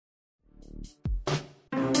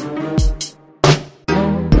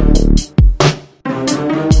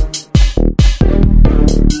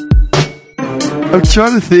I'm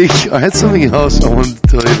trying to think. I had something else I wanted to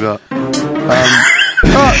tell you about.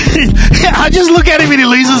 I just look at him and he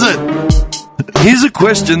loses it. Here's a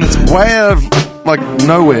question that's way out of like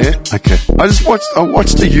nowhere. Okay. I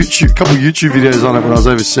watched a couple YouTube videos on it when I was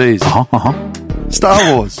overseas.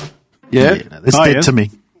 Star Wars. Yeah? It's dead to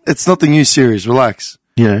me. It's not the new series. Relax.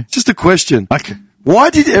 Yeah. Just a question. Okay. Why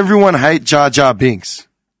did everyone hate Jar Jar Binks?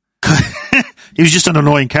 He was just an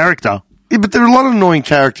annoying character. Yeah, but there are a lot of annoying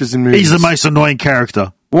characters in movies. He's the most annoying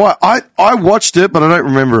character. Why? I watched it, but I don't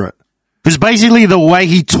remember it. Because basically the way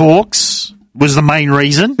he talks was the main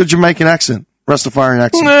reason. The Jamaican accent. Rastafarian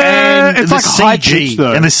accent. And it's the like high CG, pitch,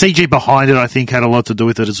 though. and the CG behind it, I think, had a lot to do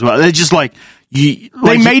with it as well. They're just like... They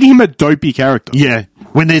made him a dopey character. Yeah.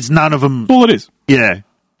 When there's none of them... That's all it is. Yeah.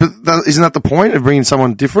 But isn't that the point of bringing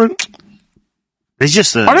someone different? There's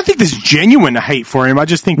just a... I don't think there's genuine hate for him. I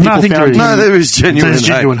just think people I think found there him... is. No, there is genuine There's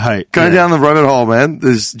genuine hate. Go Yeah. down the rabbit hole, man.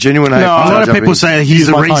 There's genuine hate. No, for A Jar lot of Jar people Binks. say he's Use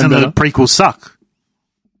the my reason time that the prequels suck.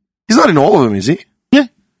 He's not in all of them, is he? Yeah.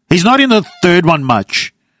 He's not in the third one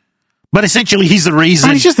much. But essentially, he's the reason...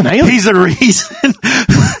 Oh, he's just an alien. He's the reason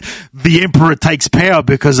the Emperor takes power,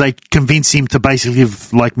 because they convince him to basically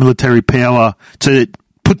give, like, military power, to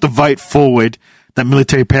put the vote forward that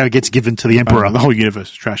military power gets given to the Emperor. The whole universe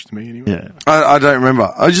is trash to me anyway. Yeah. I don't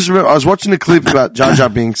remember. I just remember I was watching a clip about Jar Jar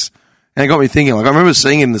Binks, and it got me thinking. Like, I remember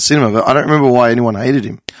seeing him in the cinema, but I don't remember why anyone hated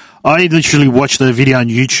him. I literally watched a video on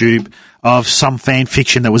YouTube of some fan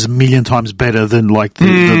fiction that was a million times better than, like,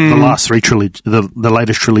 the last three trilogy, the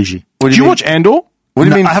latest trilogy. What Did you watch Andor? What do you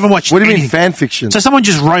No, mean? I haven't watched What do you mean any. fan fiction? So someone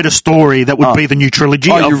just wrote a story that would be the new trilogy.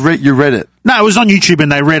 Oh, of- you read it. No, it was on YouTube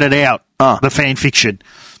and they read it out, the fan fiction.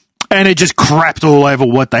 And it just crapped all over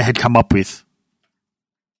what they had come up with.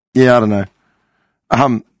 Yeah, I don't know.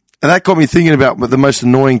 And that got me thinking about the most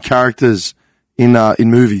annoying characters in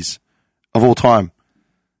movies of all time.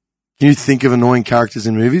 Can you think of annoying characters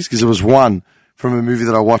in movies? Because there was one from a movie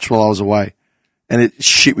that I watched while I was away, and it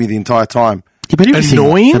shit me the entire time. Yeah, but everything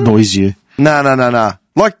Annoying? annoys you. No.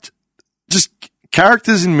 Like, just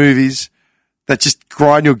characters in movies that just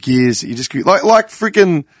grind your gears. You just like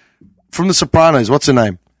freaking from The Sopranos. What's her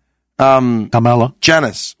name? Carmela.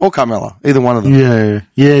 Janice or Carmela, either one of them.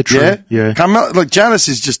 Yeah, true. Yeah. Carmela, like Janice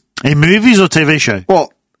is just, In movies or TV show?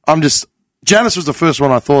 well, Janice was the first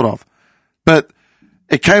one I thought of, but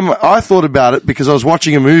I thought about it because I was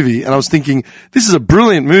watching a movie and I was thinking, this is a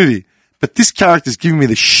brilliant movie, but this character's giving me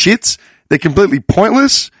the shits. They're completely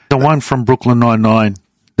pointless. The one from Brooklyn Nine-Nine,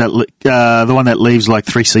 the one that leaves like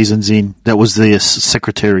 3 seasons in, that was the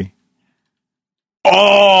secretary.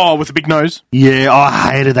 Oh, with a big nose. Yeah,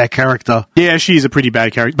 I hated that character. Yeah, she's a pretty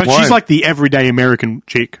bad character. But Why? she's like the everyday American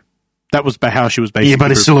chick. That was how she was basically. Yeah,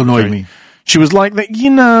 but it still annoyed me. She was like,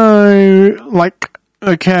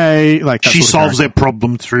 okay, like that She sort of solves character. their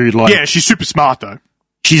problem through, like... Yeah, she's super smart though.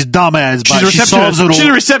 She's dumb as, but She's a she solves receptionist. it all. She's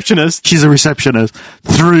a receptionist. She's a receptionist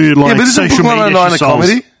through, like, Yeah, but isn't social Brooklyn media. Nine-Nine she a solves.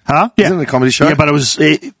 comedy? Huh? Isn't it a comedy show? Yeah, but it was...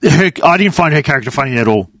 I didn't find her character funny at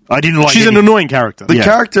all. I didn't like She's an annoying character. The Yeah.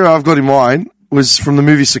 character I've got in mind was from the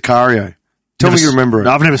movie Sicario. Tell me you remember it.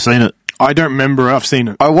 I've never seen it. I don't remember. I've seen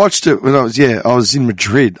it. I watched it when I was in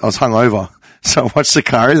Madrid. I was hungover. So I watched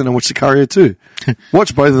Sicario, then I watched Sicario 2.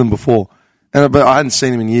 Watched both of them before. But I hadn't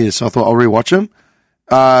seen them in years, so I thought I'll rewatch them.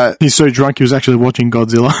 He's so drunk he was actually watching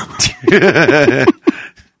Godzilla.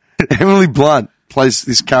 Emily Blunt plays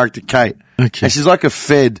this character, Kate. Okay. And she's like a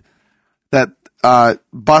Fed that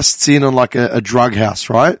busts in on like a drug house,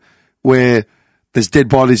 right? Where there's dead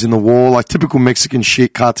bodies in the wall, like typical Mexican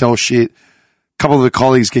shit, cartel shit. A couple of the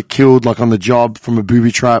colleagues get killed, like on the job from a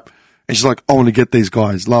booby trap. And she's like, I want to get these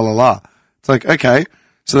guys, la la la. It's like, okay.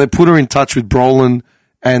 So they put her in touch with Brolin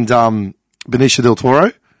and Benicio del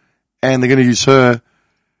Toro, and they're going to use her.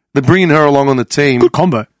 They're bringing her along on the team. Good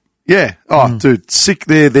combo. Yeah. Oh, dude, sick.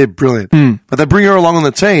 They're brilliant. But they bring her along on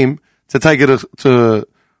the team to take her to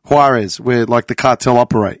Juarez, where like the cartel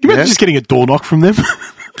operate. You remember yeah? just getting a door knock from them?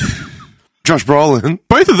 Josh Brolin.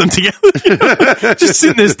 Both of them together. You know? Just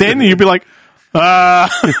sitting there standing, you'd be like,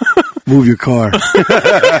 Move your car.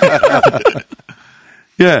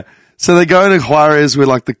 Yeah. So they go into Juarez where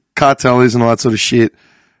like the cartel is and all that sort of shit.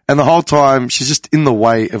 And the whole time she's just in the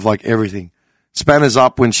way of like everything. Spanners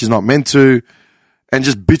up when she's not meant to, and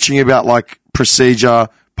just bitching about like procedure,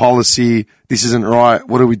 policy. This isn't right.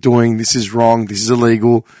 What are we doing? This is wrong. This is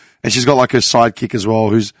illegal. And she's got like her sidekick as well,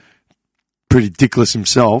 who's pretty dickless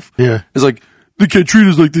himself. Yeah. It's like, they can't treat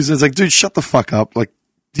us like this. It's like, dude, shut the fuck up. Like,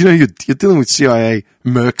 you know, you're dealing with CIA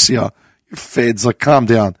mercs here. You're feds. Like, calm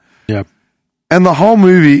down. Yeah. And the whole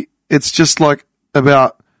movie, it's just like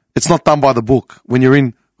about, it's not done by the book when you're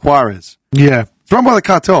in Juarez. Yeah. run by the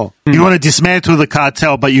cartel. You want to dismantle the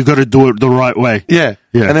cartel, but you got to do it the right way. Yeah.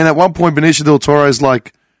 Yeah. And then at one point, Benicio del Toro is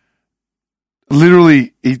like,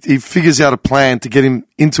 literally, he figures out a plan to get him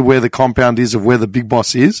into where the compound is of where the big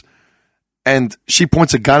boss is. And she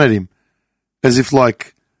points a gun at him as if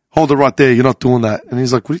like, hold it right there. You're not doing that. And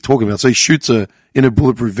he's like, what are you talking about? So he shoots her in a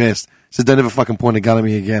bulletproof vest. He says, don't ever fucking point a gun at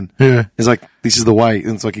me again. Yeah. He's like, this is the way.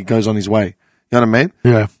 And it's like he goes on his way. You know what I mean?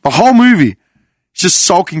 Yeah. The whole movie, he's just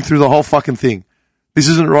sulking through the whole fucking thing. This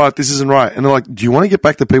isn't right. This isn't right. And they're like, do you want to get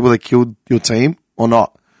back the people that killed your team or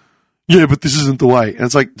not? Yeah, but this isn't the way. And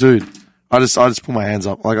it's like, dude, I just put my hands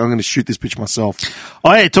up. Like, I'm going to shoot this bitch myself.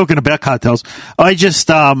 Oh, yeah, talking about cartels. I just,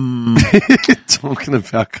 Talking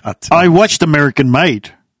about cartel. I watched American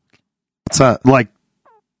Made What's that? like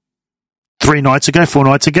 4 nights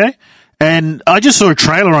ago. And I just saw a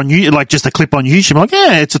trailer on YouTube, like just a clip on YouTube. I'm like,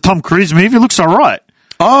 yeah, it's a Tom Cruise movie. It looks all right.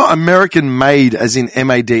 Oh, American Made, as in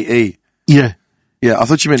MADE. Yeah. Yeah, I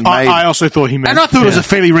thought you meant Made. I also thought he meant. And I thought it was a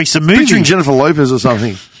fairly recent movie. Picturing Jennifer Lopez or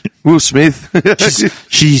something. Will Smith.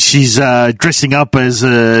 She's dressing up as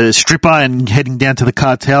a stripper and heading down to the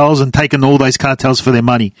cartels and taking all those cartels for their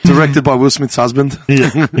money. Directed by Will Smith's husband.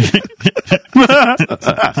 Yeah.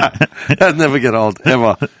 That'd never get old,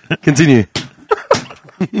 ever. Continue.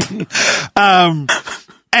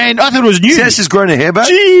 And I thought it was new. See how she's growing her hair back?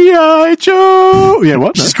 G.I. Joe. Yeah,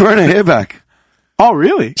 what? She's growing her hair back. Oh,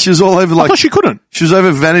 really? She was all over I like thought she couldn't. she was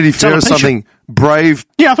over Vanity Fair or alopecia. something. Brave.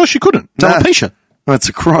 Yeah, I thought she couldn't. Nah. Alopecia. Oh, it's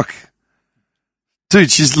a crock.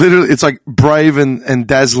 Dude, she's literally, it's like brave and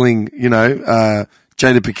dazzling, you know,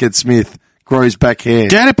 Jada Pinkett Smith grows back hair.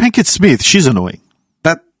 Jada Pinkett Smith, she's annoying.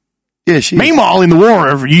 Yeah, she Meanwhile, in the war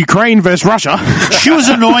of Ukraine versus Russia, She was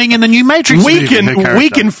annoying in the new Matrix movie. her character.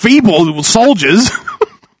 weak and feeble soldiers.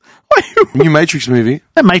 New Matrix movie.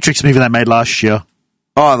 That Matrix movie they made last year.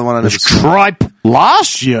 Oh, the one I never saw. Tripe.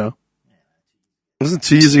 Last year, Wasn't it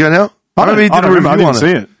 2 years ago now? I remember he did a review I didn't on see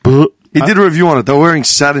it. it. He did a review on it. They were wearing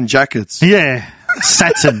satin jackets. Yeah.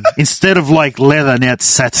 Satin. Instead of like leather, now it's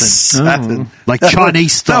satin. Satin. Like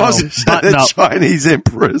Chinese style. That was Button the up. Chinese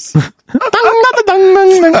emperors. They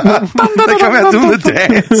come out doing the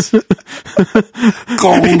dance.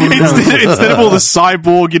 Instead of all the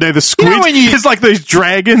cyborg, the squids, when you- it's like those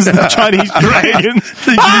dragons, the Chinese dragons.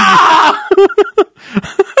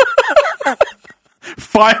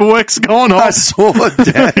 Fireworks going I on. saw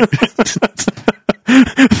that.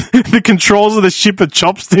 The controls of the ship are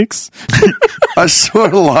chopsticks. I saw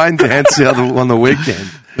a line dance on the weekend.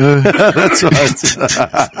 That's right.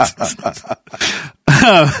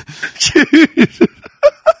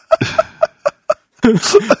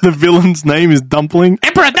 The villain's name is Dumpling.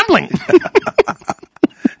 Emperor Dumpling.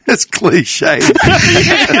 It's cliche.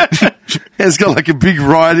 It's got like a big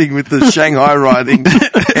riding with the Shanghai riding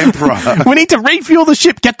emperor. We need to refuel the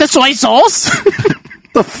ship. Get the soy sauce.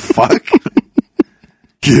 The fuck?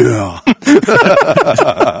 Yeah.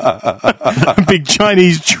 Big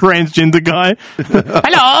Chinese transgender guy.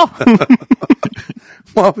 Hello.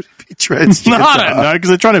 Why would it be transgender? No, I don't know, because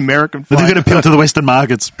they're trying to American They're fly. going to appeal to the Western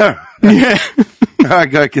markets. Yeah. All right,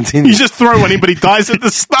 go continue. You just throw anybody dies at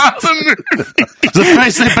the start of the movie. The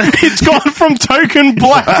first thing- It's gone from token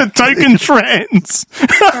black to token trans.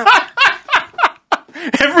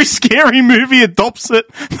 Every scary movie adopts it.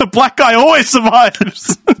 The black guy always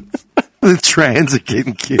survives. The trans are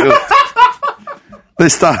getting killed. They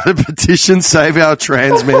started a petition, save our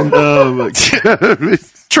trans men. Oh my God.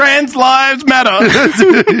 Trans lives matter.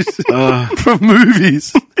 From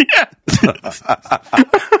movies. Yeah.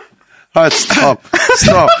 All right, stop.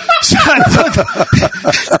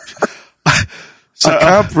 I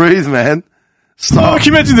can't breathe, man. Oh, Stop. can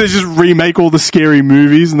you imagine they just remake all the scary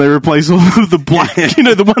movies and they replace all of the black,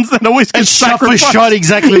 the ones that always get And shot for sacrificed. shot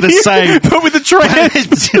exactly the same. But with the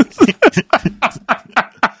trans.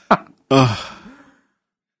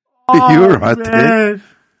 You were right there.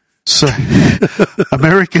 So,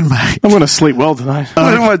 American Made. I'm going to sleep well tonight.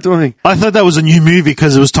 What am I doing? I thought that was a new movie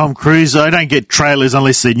because it was Tom Cruise. I don't get trailers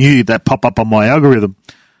unless they're new that pop up on my algorithm.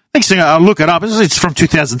 Next thing I look it up, it's from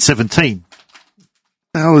 2017.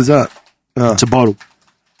 The hell is that? It's a bottle.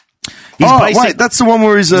 Wait, that's the one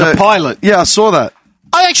where he's a pilot. Yeah, I saw that.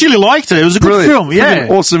 I actually liked it. It was a good Brilliant. film. Yeah. Friggin'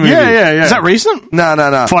 awesome movie. Yeah. Is that recent?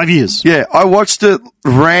 No. 5 years. Yeah, I watched it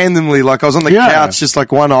randomly. Like I was on the Yeah. couch, just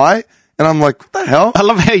like one eye, and I'm like, "What the hell?" I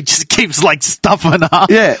love how he just keeps like stuffing up.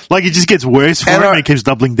 Yeah. Like it just gets worse for And him I- and he keeps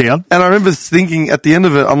doubling down. And I remember thinking at the end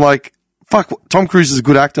of it, I'm like, "Fuck, Tom Cruise is a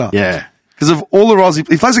good actor." Yeah. because of all the roles he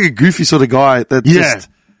plays, like a goofy sort of guy that Yeah. just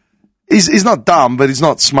he's not dumb, but he's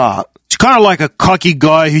not smart. It's kind of like a cocky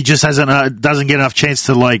guy who just doesn't get enough chance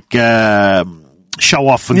to like show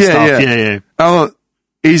off and stuff. Yeah. I thought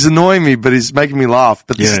he's annoying me, but he's making me laugh.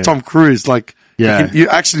 But this Yeah. is Tom Cruise. Like, Yeah.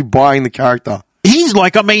 you're actually buying the character. He's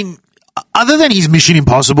like, I mean, other than his Mission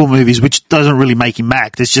Impossible movies, which doesn't really make him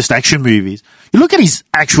act, it's just action movies. You look at his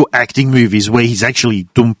actual acting movies where he's actually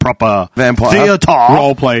doing proper Vampire. theater.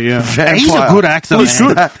 Role play, yeah. And he's a good actor. He's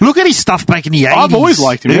man. good. Look at his stuff back in the 80s. I've always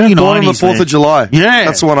liked him, yeah. early Born on the 90s, 4th man. of July. Yeah.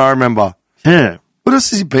 That's the one I remember. Yeah. What else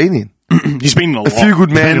has he been in? He's been in a A lot. Few Good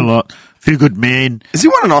Been a Men. lot. Few Good Men. Has he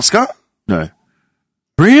won an Oscar? No.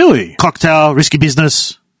 Really? Cocktail, Risky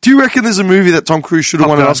Business. Do you reckon there's a movie that Tom Cruise should have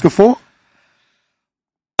won an Gun. Oscar for?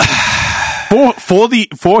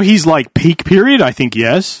 For his like peak period, I think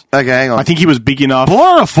yes. Okay, hang on. I think he was big enough. Born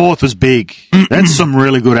on the 4th was big. That's some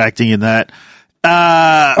really good acting in that.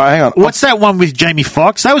 hang on. What's that one with Jamie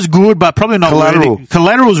Foxx? That was good, but probably not Collateral. worthy.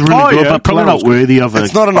 Collateral's really Oh, good, yeah, but probably Collateral's not worthy of it.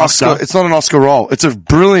 It's not an Oscar. It's not an Oscar role. It's a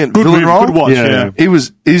brilliant Good villain movie, role. good watch, Yeah. yeah.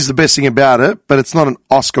 He's the best thing about it, but it's not an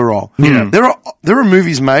Oscar role. Yeah. There are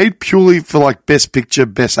movies made purely for like best picture,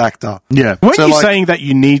 best actor. Yeah. Weren't So, you like- saying that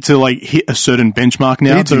you need to like hit a certain benchmark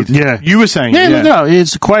now? He to- did. Yeah. You were saying, Yeah, yeah. no,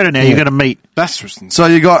 it's a quota now. You're going to meet. That's just So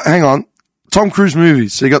you got, hang on, Tom Cruise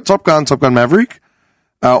movies. So you got Top Gun Maverick,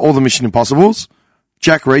 all the Mission Impossibles,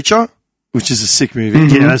 Jack Reacher, which is a sick movie.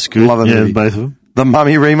 Yeah, that's good. Love that yeah, movie. both of them. The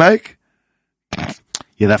Mummy remake,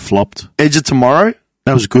 Yeah, that flopped. Edge of Tomorrow.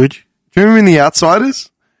 That was good. Do you remember in The Outsiders?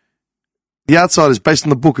 The Outsiders, based on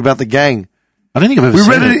the book about the gang. I don't think I've ever We seen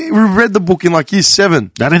read it. it. We read the book in like year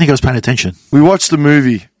 7. I don't think I was paying attention. We watched the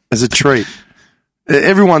movie as a treat.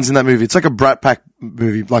 Everyone's in that movie. It's like a Brat Pack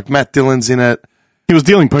movie. Like Matt Dillon's in it. he was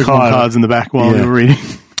dealing Pokemon Kyle. cards in the back while Yeah. we were reading.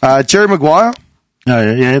 Jerry Maguire,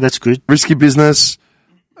 Oh, yeah, that's good. Risky Business.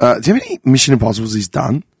 Do you have any Mission Impossibles he's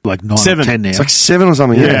done? Like 9 7. or 10 now. It's like 7 or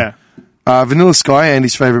something. Yeah. Vanilla Sky,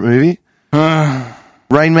 Andy's favorite movie.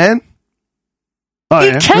 Rain Man. oh,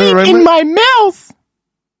 yeah. Came in my mouth.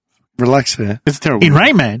 Relax there. It's terrible. In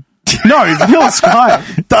Rain Man. No, Vanilla Sky.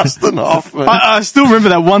 Dustin Hoffman. I still remember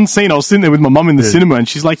that one scene. I was sitting there with my mum in the cinema, and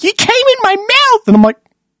she's like, "You came in my mouth," and I'm like,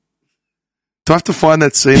 Do I have to find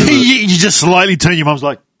that scene? you just slightly turn your mum's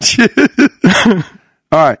like, All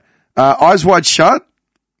right. Eyes Wide Shut.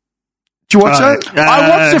 Did you watch that? I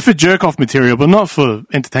watched it for jerk off material, but not for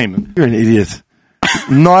entertainment. You're an idiot.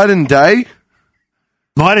 Night and Day.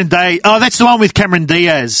 Night and Day. Oh, that's the one with Cameron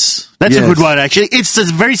Diaz. That's a Yes. good one, actually. It's a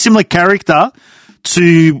very similar character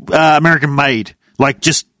to American Made. Like,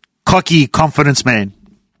 just cocky confidence man.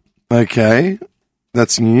 Okay.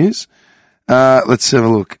 That's news. Let's have a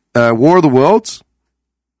look. War of the Worlds.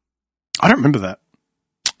 I don't remember that.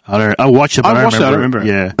 I watched it, but I I watched it, don't I remember. don't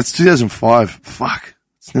remember Yeah. That's 2005. Fuck.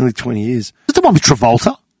 It's nearly 20 years. Is that the one with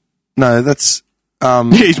Travolta? No, that's Yeah,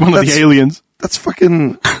 he's one of That's- the aliens. that's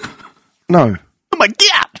fucking no. I'm like,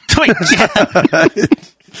 yeah,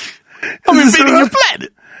 I'm invading your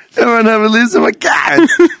planet. Everyone have a listen. Oh my God.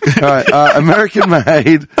 All right. American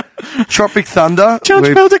Made. Tropic Thunder. Judge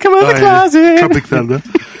with- Felder, come out of the closet. Tropic Thunder.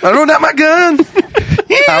 I rolled out my gun.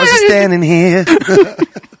 I was just standing here.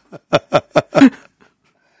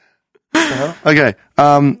 Okay.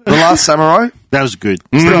 The Last Samurai. That was good.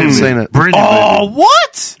 Still haven't seen it. Brilliant Oh, movie.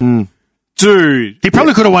 what? Dude, He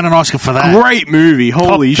probably could have won an Oscar for that. great movie.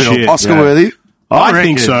 Holy film. shit. Oscar worthy. I reckon,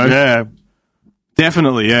 think so. Yeah.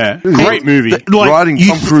 Definitely, yeah. Great movie. Riding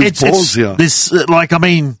Tom Cruise balls here. This, like, I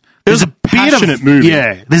mean, there's a a bit of passionate movie.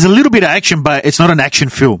 Yeah, there's a little bit of action, but it's not an action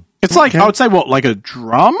film. It's like, I would say, what, like a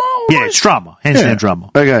drama? Yeah, it's drama, hands Yeah. down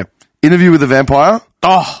drama. Okay. Interview with the Vampire.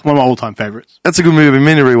 Oh, one of my all-time favorites. That's a good movie. I've been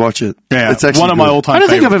meaning to rewatch it. Yeah, It's actually one of my good. all-time I don't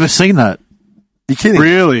favorites. think I've ever seen that. You kidding?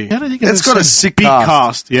 Really? I don't think I've It's ever got a seen sick Big cast.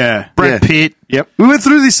 cast, yeah. Brad Yeah. Pitt. Yep. We went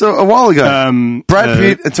through this a while ago. Brad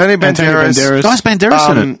Pitt, Antonio Banderas. Nice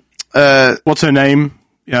Banderas in it. What's her name?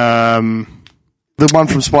 The one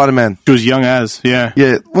from Spider-Man. She was young as, yeah.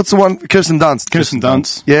 Yeah. What's the one? Kirsten Dunst. Kirsten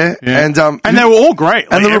Dunst. Yeah. Yeah. And they were all great.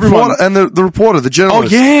 and Like, the everyone- reporter and the reporter, the Oh,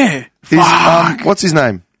 journalist. yeah. He's, Fuck. what's his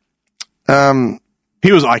name?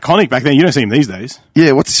 He was iconic back then. You don't see him these days.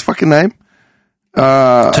 Yeah. What's his fucking name?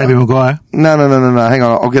 Toby Maguire. No. Hang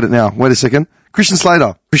on. I'll get it now. Wait a second. Christian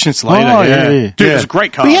Slater. Christian Slater, Oh, yeah. yeah. Dude, it was a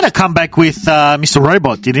great cast. But he had a comeback with Mr.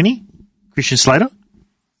 Robot, didn't he? Christian Slater?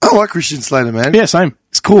 I like Christian Slater, man. Yeah, same.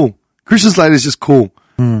 It's cool. Christian Slater is just cool.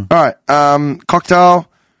 All right. Cocktail,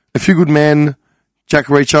 A Few Good Men, Jack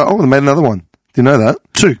Reacher. Oh, they made another one. Do you know that?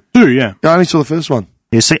 Two. Yeah. Yeah, I only saw the first one.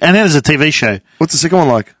 Yeah, see, and then there's a TV show. What's the second one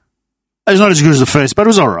like? It's not as good as the first, but it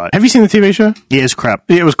was all right. Have you seen the TV show? Yeah, it's crap.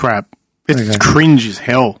 Yeah, it was crap. It's Okay. cringe as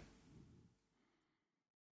hell.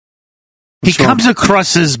 He wrong? comes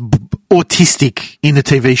across as autistic in the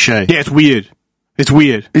TV show. Yeah, it's weird. It's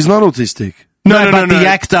weird. He's not autistic. But the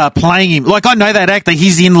actor playing him, like I know that actor.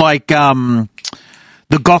 He's in like the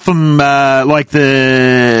The Gotham, like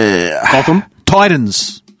the Gotham?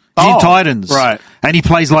 Titans. He's in Titans, right. And he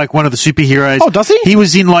plays like one of the superheroes. Oh, does he? He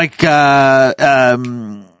was in like not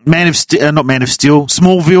Man of Steel,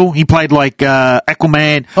 Smallville. He played like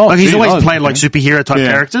Aquaman. Oh, like he's gee, always nice, played like okay. superhero type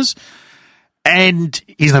characters, and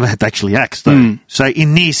he's never had to actually act. Though. So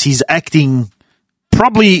in this, he's acting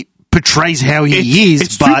probably portrays how he is,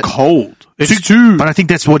 It's but too cold. It's too. But I think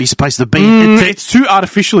that's what he's supposed to be. It's too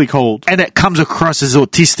artificially cold. And it comes across as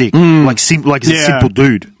autistic, like he's a Yeah. simple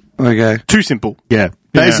dude. Okay. Too simple. Yeah.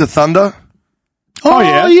 Days of Thunder, Oh,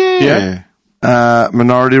 yeah. Yeah.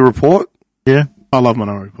 Minority Report. Yeah. I love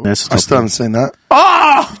Minority Report. That's I still haven't seen that.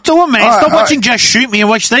 Oh! do it, man. Stop Alright, watching Just Shoot Me and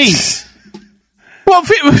watch these. Well,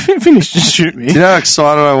 finish. Just shoot me. You know how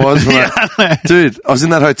excited I was when dude, I was in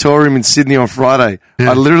that hotel room in Sydney on Friday.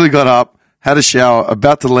 I literally got up, had a shower,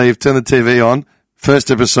 about to leave, turned the TV on.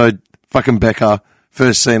 First episode, fucking Becca.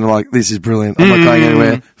 First scene, I'm like, this is brilliant. I'm not going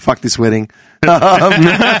anywhere. Fuck this wedding.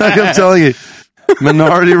 I'm telling you.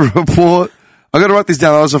 Minority Report. I got to write this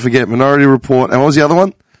down. I also forget. Minority Report. And what was the other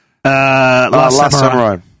one? Last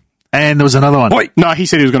Samurai. And there was another one. Wait. No, he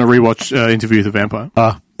said he was going to rewatch Interview with the Vampire.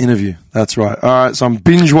 Interview. That's right. All right. So I'm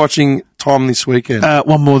binge watching Tom this weekend.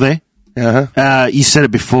 One more there. Uh-huh. You said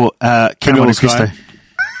it before. Kenny Monte Cristo.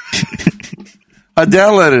 I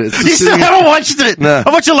downloaded it. It's You just still sitting- haven't watched it. No.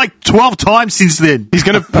 I've watched it like 12 times since then. He's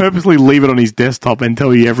going to purposely leave it on his desktop and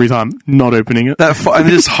tell you every time not opening it. and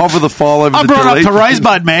just hover the file over I the brought it delete. up to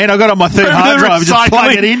Rosebud, man. I got it on my third hard drive. Just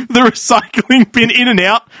plug it in. The recycling bin in and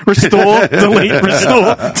out. Restore, delete,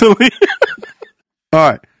 restore, delete. All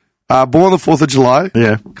right. Born the 4th of July.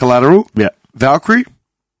 Yeah. Collateral. Yeah. Valkyrie.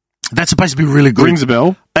 That's supposed to be really good. Rings a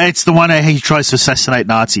bell. It's the one where he tries to assassinate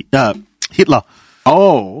Hitler.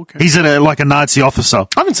 Oh, okay. He's like a Nazi officer. I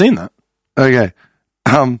haven't seen that. Okay.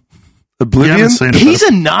 You Oblivion. haven't seen it, He's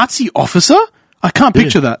but a Nazi officer? I can't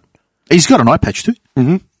picture that. he's got an eye patch too.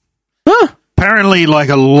 Huh. Apparently, like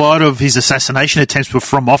a lot of his assassination attempts were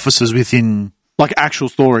from officers within. Like actual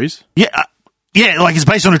stories. Yeah, like it's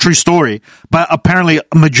based on a true story. But apparently,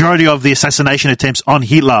 a majority of the assassination attempts on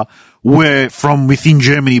Hitler were from within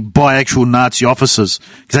Germany by actual Nazi officers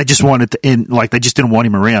because they just wanted to end. Like they just didn't want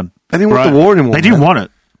him around. They didn't want the war anymore. They didn't man. want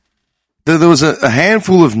it. There was a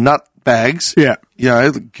handful of nut bags. Yeah. You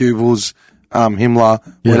know, Goebbels, Himmler,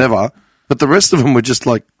 whatever. But the rest of them were just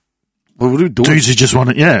like, what are we doing? Dudes who just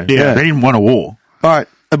wanted, yeah. They didn't want a war. All right.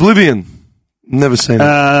 Oblivion. Never seen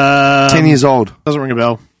it. 10 years old. Doesn't ring a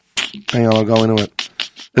bell. Hang on, I'll go into it.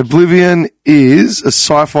 Oblivion is a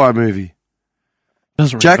sci-fi movie.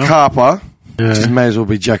 Doesn't ring Jack a bell. Harper, which may as well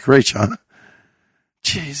be Jack Reacher.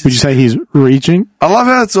 Jesus. Would you say he's reaching? I love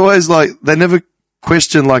how it's always like, they never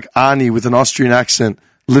question like Arnie with an Austrian accent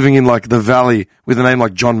living in like the valley with a name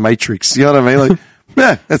like John Matrix. You know what I mean? Like,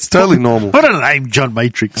 yeah, that's totally normal. What a name, John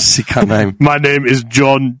Matrix. Sick name. My name is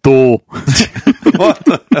John Doe. What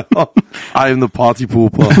the hell? I am the party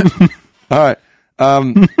pooper. All right.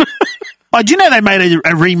 Oh, do you know they made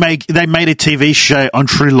a remake? They made a TV show on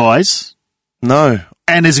True Lies, No.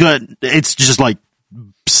 and it's just like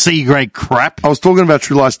C grade crap. I was talking about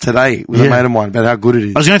True Lies today with a mate of mine about how good it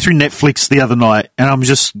is. I was going through Netflix the other night, and I'm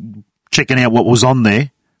just checking out what was on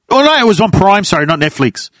there. Oh no, it was on Prime. Sorry, not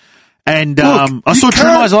Netflix. And Look, I you saw True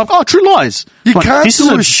can't- Lies. I'm like, oh, True Lies. You Like, can't this do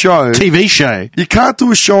is a show. TV show. You can't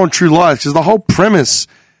do a show on True Lies because the whole premise,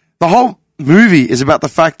 the whole movie is about the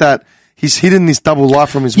fact that he's hidden this double life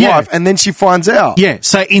from his Yeah. wife, and then she finds out. Yeah.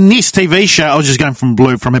 So in this TV show, I was just going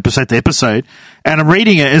from episode to episode, and I'm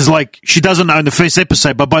reading it as like she doesn't know in the first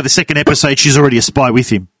episode, but by the second episode, she's already a spy with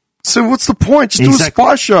him. So what's the point? Just Exactly. do a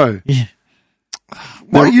spy show. Yeah.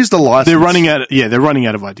 Why use the license? They're running out. They're running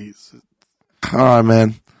out of ideas. All right,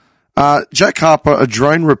 man. Jack Harper, a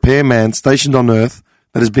drone repairman stationed on Earth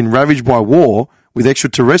that has been ravaged by war with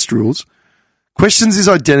extraterrestrials, questions his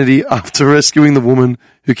identity after rescuing the woman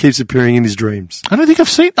who keeps appearing in his dreams. I don't think I've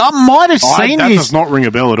seen. I might have seen That this, does not ring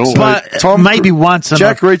a bell at all. but Tom maybe Cru- once. And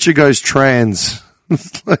Jack Reacher goes trans.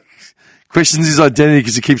 Like, questions his identity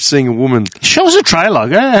because he keeps seeing a woman. show us a trailer.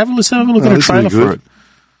 Go have a listen. Have a look at a this will be trailer for good.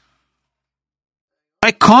 it.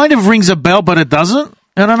 It kind of rings a bell, but it doesn't.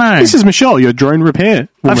 I don't know. This is Michelle, your drone repair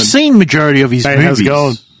woman. I've seen majority of his Hey, movies.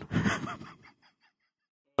 how's it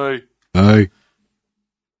going? Hey.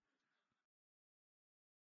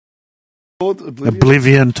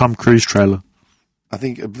 Oblivion Tom Cruise trailer. I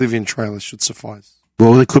think Oblivion trailer should suffice.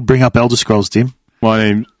 Well, they could bring up Elder Scrolls, Tim. My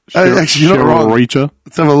name's Hey, actually, you're not Cheryl wrong. Reacher.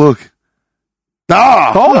 Let's have a look.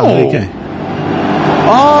 Ah! Oh, Okay.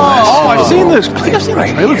 Oh, I've seen this. I think I've seen Right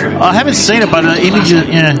the trailer. here. I haven't seen it, but the image,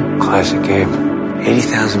 yeah. Classic game.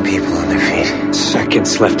 80,000 people on their feet.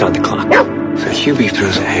 Seconds left on the clock. So Hubie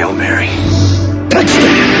throws a Hail Mary.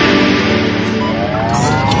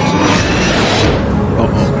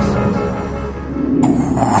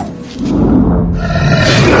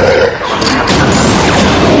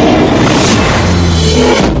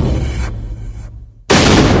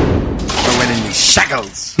 I went in these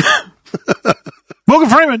shackles. Morgan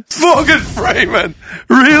Freeman. Morgan Freeman.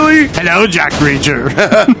 Really? Hello, Jack Reacher.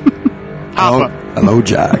 Hello,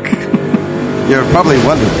 Jack. You're probably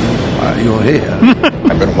wondering why you're here.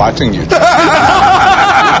 I've been watching you. What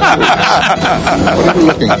are you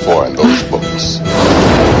looking for in those books?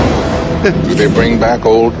 Do they bring back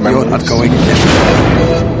old memories? You're not going in.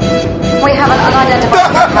 We have an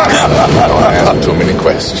unidentified. Don't ask too many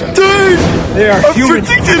questions. Dude! They are I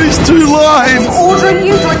predicted his 2 lines! Ordering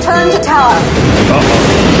you to return to tower.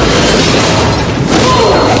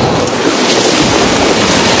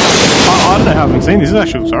 I don't know how I've seen this. This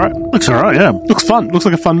actually looks alright. Looks alright, yeah. Looks fun. Looks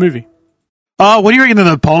like a fun movie. What do you reckon of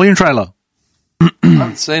the Napoleon trailer? I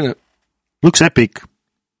haven't seen it. Looks epic.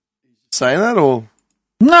 Saying that or?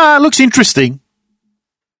 Nah, it looks interesting.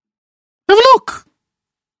 Have a look.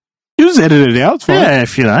 You just edit it out. It's fine. Yeah,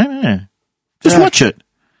 if you know, yeah. Just watch it.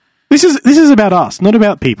 This is about us, not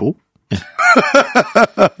about people. You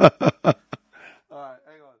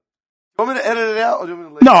want me to edit it out or do you want me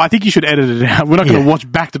to leave No, I think you should edit it out. We're not going to Yeah. watch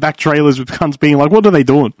back-to-back trailers with cunts being like, what are they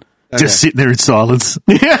doing? Just sitting there in silence.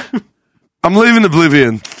 Yeah. I'm leaving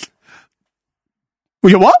Oblivion.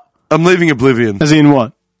 Well, you what? I'm leaving Oblivion. As in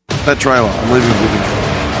what? That trailer. I'm leaving Oblivion.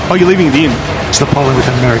 Oh, you're leaving it in. It's Napoleon with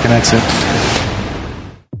an American accent.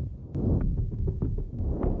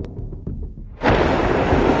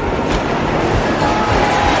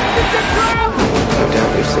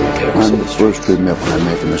 I'm the first to admit when I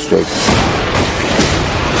make a mistake.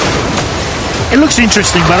 It looks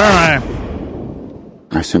interesting, but I don't know.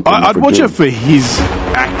 I simply I'd never watch do. it for his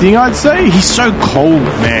acting, I'd say. He's so cold,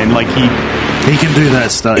 man. Like, He can do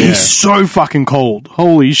that stuff. he's so fucking cold.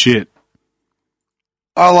 Holy shit.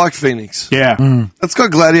 I like Phoenix. Yeah. It's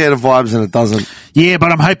got Gladiator vibes and it doesn't. Yeah,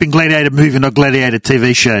 but I'm hoping Gladiator movie, not Gladiator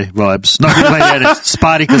TV show vibes. Not Gladiator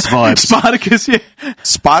Spartacus vibes. Spartacus, yeah.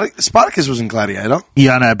 Spartacus was in Gladiator.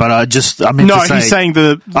 Yeah, I know, but I meant No, to say, he's saying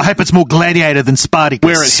the I hope it's more Gladiator than Spartacus.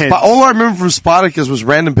 where it heads. But all I remember from Spartacus was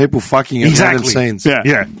random people fucking in random scenes. Yeah.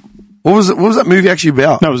 Yeah. What was that movie actually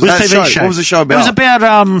about? No, it was that a TV show. What was the show about? It was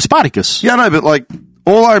about Spartacus. Yeah, no, but like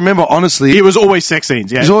all I remember, honestly, It was always sex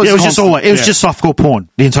scenes, yeah. It was always It was just constant. always, it was just softcore porn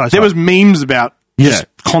the entire time. There was memes about just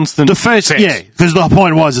constant the first, sex. yeah, because the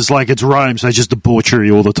point was it's like it's Rome, so it's just debauchery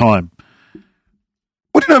all the time.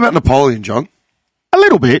 what do you know about Napoleon, John? A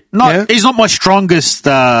little bit. Not, Yeah. he's not my strongest.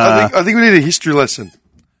 I think we need a history lesson.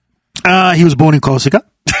 He was born in Corsica,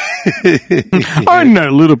 I know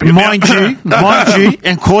a little bit. mind you,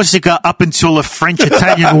 and Corsica up until the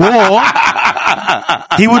French-Italian War,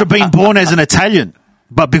 he would have been born as an Italian,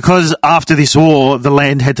 but because after this war the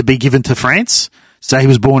land had to be given to France, so he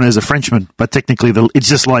was born as a Frenchman. But technically, it's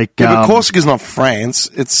just like Yeah, but Corsica's not France.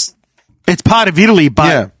 It's part of Italy, but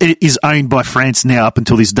Yeah. it is owned by France now up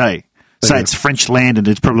until this day. So it's French land, and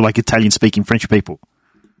it's probably like Italian-speaking French people.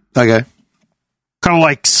 okay. Kind of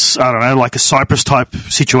like, I don't know, like a Cyprus type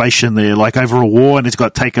situation there, like over a war, and it's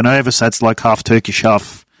got taken over, so it's like half Turkish,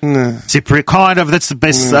 half Cypriot. Kind of, that's the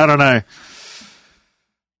best, I don't know.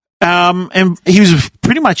 And he was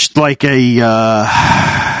pretty much like it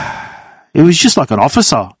was just like an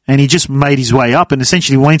officer, and he just made his way up, and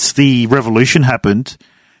essentially once the revolution happened,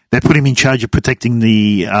 they put him in charge of protecting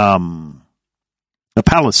the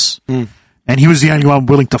palace. And he was the only one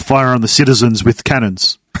willing to fire on the citizens with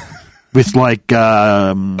cannons. With like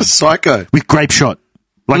Psycho. with grape shot,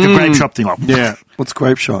 like a grape shot thing. Like, Yeah. What's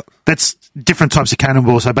grape shot? that's different types of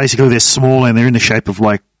cannonballs. So basically, they're small and they're in the shape of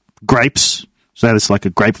like grapes. So it's like a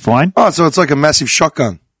grapevine, Oh, so it's like a massive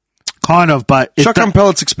shotgun. kind of. But Shotgun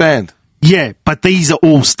pellets expand. yeah, but these are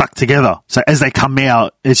all stuck together. So as they come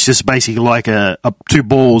out, it's just basically like a two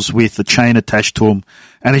balls with a chain attached to them,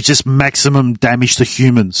 and it's just maximum damage to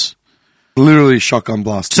humans. Literally shotgun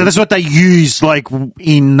blast. So that's what they use, like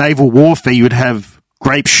in naval warfare. You would have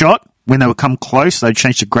grape shot when they would come close. They'd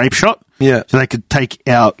change to grape shot, Yeah. so they could take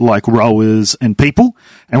out like rowers and people.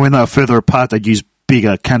 And when they were further apart, they'd use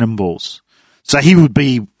bigger cannonballs. So he was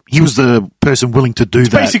the person willing to do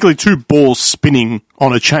that. Basically, two balls spinning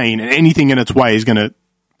on a chain, and anything in its way is going to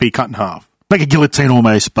be cut in half. Like a guillotine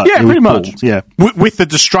almost, but Yeah, it was pretty much. balls, yeah, With the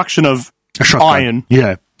destruction of a shotgun. iron,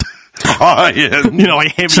 Yeah. Iron. you know,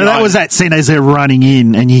 like heavy So that iron. was that scene as they're running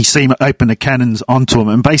in, and you see him open the cannons onto him,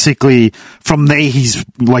 and basically from there he's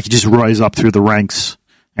like he just rose up through the ranks,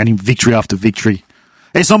 and in victory after victory.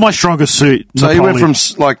 It's not my strongest suit. So he went Napoleon.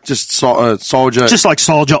 from like just soldier just like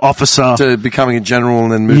soldier, officer. to becoming a general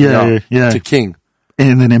and then moving Yeah, up yeah. to king.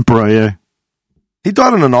 And then Emperor, yeah. He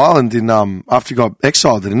died on an island in after he got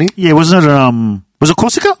exiled, didn't he? Yeah, wasn't it, was it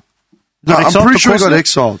Corsica? No, Got I'm exiled pretty to sure he got Corsica?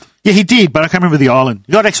 exiled. Yeah, he did, but I can't remember the island.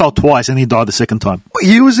 He got exiled twice and he died the second time. What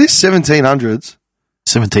year was this? 1700s.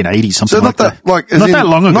 1780, something So like not that like as Not in, that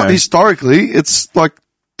long ago. Not historically. It's like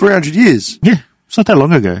 300 years. Yeah, it's not that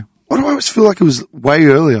long ago. Why do I always feel like it was way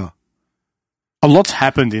earlier? A lot's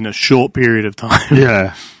happened in a short period of time.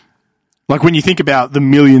 Yeah. Like when you think about the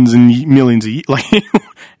millions and millions of years, like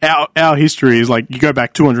our history is like you go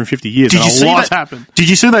back 250 years and a lot's happened. Did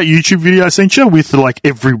you see that YouTube video I sent you with like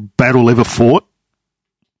every battle ever fought?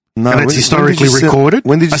 No, And it's historically recorded.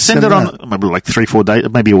 When did you I sent it on maybe like 3-4 days,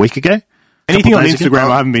 maybe a week ago. Anything on days ago. Instagram,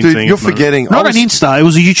 I haven't been Dude, seeing. you're at the moment. forgetting. Not on Insta, it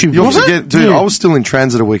was a YouTube video. Dude, Yeah. I was still in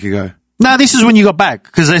transit a week ago. No, this is when you got back.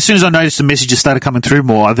 Because as soon as I noticed the messages started coming through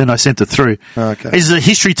more, then I sent it through. Okay. There's a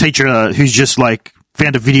history teacher who's just like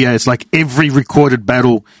found a video. It's like every recorded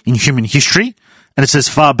battle in human history. And it's as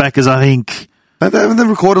far back as I think. Haven't they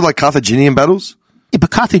recorded like Carthaginian battles? Yeah,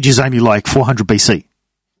 but Carthage is only like 400 BC.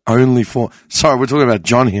 Only for. Sorry, we're talking about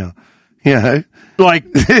John here. Yeah.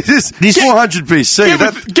 Like, this 400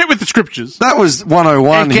 BC. Get with the scriptures. That was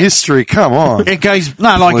 101 It get- history. Come on. it goes,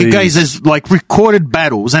 no, like Please. it goes as like recorded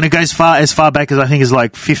battles. And it goes as far back as I think is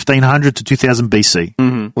like 1500 to 2000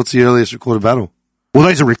 BC. What's the earliest recorded battle? Well,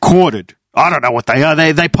 those are recorded. I don't know what they are.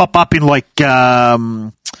 They pop up in like You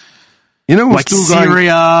know, we're like still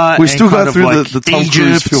Syria. We're still and kind going of through like the Tom Cruise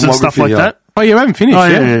Egypt and stuff filmography like here. that. Oh, you haven't finished. Oh,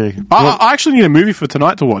 yeah. yeah. I actually need a movie for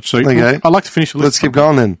tonight to watch. So Okay. I'd like to finish the list. Let's keep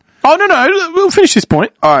going then. Oh no, we'll finish this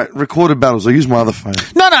point. All right, recorded battles. I'll use my other phone.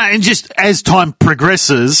 No, and just as time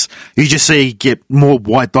progresses, you just see get more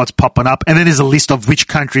white dots popping up, and then there's a list of which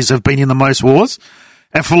countries have been in the most wars.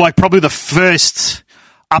 And for like probably the first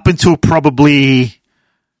up until probably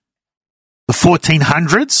the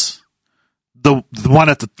 1400s, the one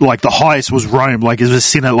at the like the highest was Rome. Like it was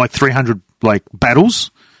seen at like 300 like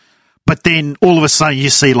battles. But then all of a sudden you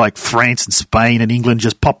see like France and Spain and England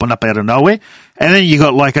just popping up out of nowhere. And then you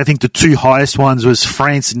got like, I think the two highest ones was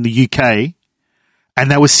France and the UK. And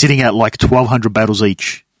they were sitting at like 1,200 battles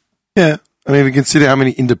each. Yeah. I mean, if you consider how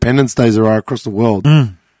many Independence Days there are across the world.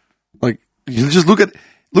 Like, you just look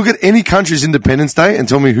at any country's Independence Day and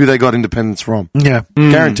tell me who they got independence from. Yeah.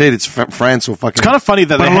 Guaranteed it's France or fucking... It's kind of funny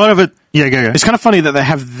that But they a lot of it, yeah, go. It's kind of funny that they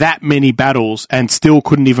have that many battles and still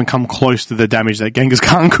couldn't even come close to the damage that Genghis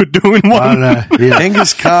Khan could do in one. I know, yeah.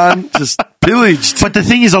 Genghis Khan just pillaged. But the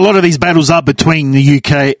thing is, a lot of these battles are between the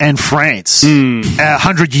UK and France.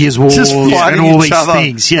 100 Years Wars Just and fighting all each these other.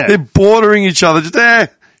 things, yeah. They're bordering each other. Just,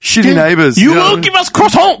 shitty neighbours. You know? will give us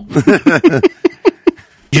croissant.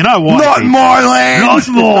 You know why? Not Pete? my land! Not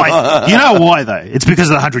mine. You know why, though? It's because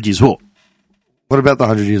of the 100 Years War. What about the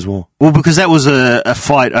 100 Years War? Well, because that was a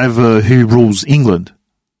fight over who rules England.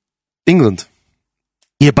 England.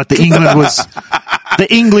 Yeah, but the England was the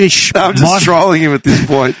English. I'm just trolling him at this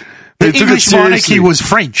point. The They took it English monarchy seriously. was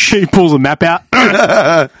French. He pulls a map out.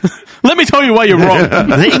 Let me tell you why you're wrong.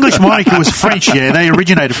 The English monarchy was French. Yeah, they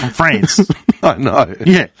originated from France. I know.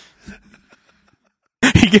 Yeah,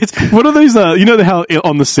 He gets what are those? You know how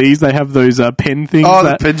on the seas they have those pen things. Oh, the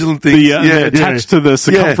that- pendulum things. The, Yeah, attached to the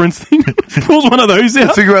circumference thing. Pulls one of those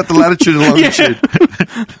out. Figure out the latitude and longitude.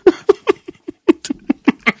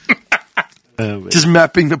 Just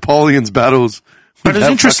mapping Napoleon's battles. but it's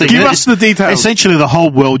interesting. Give It's- us the details. Essentially, the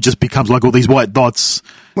whole world just becomes like all these white dots.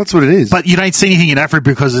 That's what it is. But you don't see anything in Africa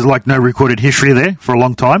because there's like no recorded history there for a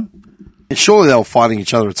long time. Surely they were fighting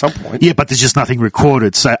each other at some point. Yeah, but there's just nothing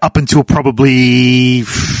recorded. So up until probably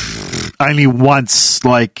only once,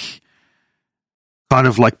 like kind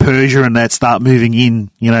of like Persia and that start moving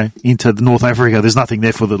in, you know, into the North Africa. There's nothing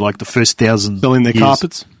there for the like the first 1,000 Selling their years.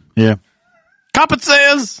 carpets. Yeah, Carpet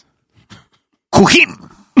says. cooking.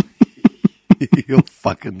 You're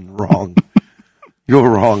fucking wrong. You're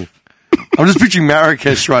wrong. I'm just picturing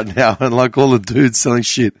Marrakesh right now and like all the dudes selling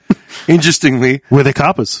shit. Interestingly, Were there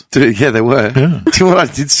carpets? dude, yeah, they were. Yeah. Do you know what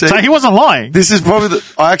I did say? So he wasn't lying. This is probably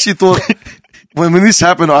I actually thought, when this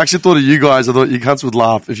happened, I actually thought of you guys. I thought you cunts would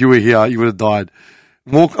laugh. If you were here, you would have died.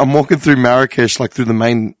 I'm walking through Marrakesh, like through the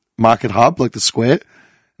main market hub, like the square,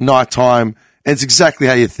 nighttime. And it's exactly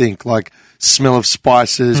how you think, like smell of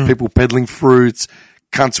spices, people peddling fruits,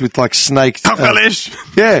 cunts with like snake. Kakalish.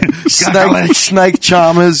 Yeah, Kakalish. snake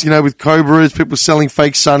charmers, you know, with cobras, people selling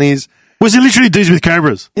fake sunnies. Was it literally dudes with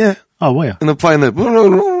cobras? Yeah. Oh, wow. And they're playing the,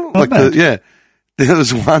 like bad. yeah. There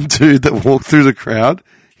was one dude that walked through the crowd.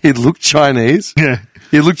 He looked Chinese. Yeah.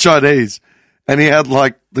 He looked Chinese. And he had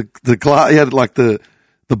like he had like the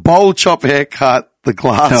bowl chop haircut, the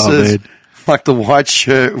glasses, man. like the white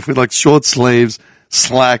shirt with like short sleeves,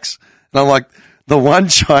 slacks. And I'm like, the one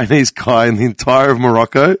Chinese guy in the entire of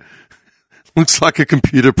Morocco looks like a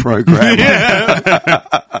computer programmer.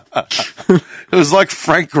 It was like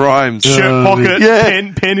Frank Grimes. Shirt pocket,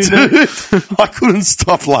 pen in it. I couldn't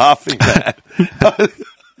stop laughing, man.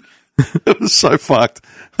 It was so fucked.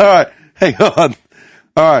 All right, hang on.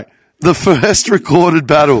 All right, the first recorded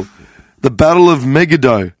battle, the Battle of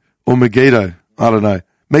Megiddo or Megiddo. I don't know.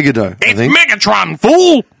 Megiddo, I It's think. Megatron,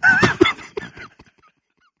 fool!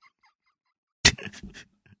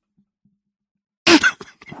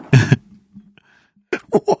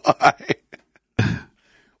 Why?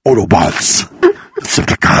 Autobots.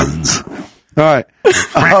 Decepticons. All right.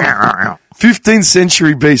 15th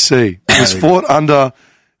century BC. It was fought under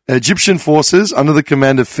Egyptian forces under the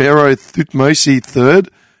command of Pharaoh Thutmose III.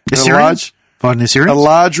 Fighting Assyrians? A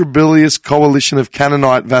large rebellious coalition of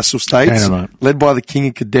Canaanite vassal states led by the king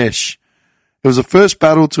of Kadesh. It was the first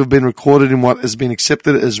battle to have been recorded in what has been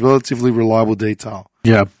accepted as relatively reliable detail.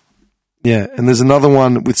 Yeah. Yeah, and there's another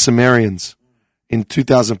one with Sumerians in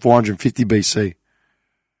 2450 BC.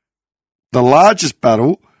 The largest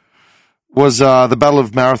battle was the Battle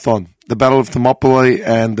of Marathon, the Battle of Thermopylae,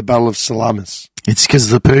 and the Battle of Salamis. It's because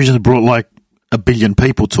the Persians brought like 1 billion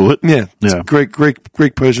people to it. Yeah, Yeah.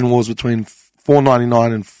 Greek-Persian wars between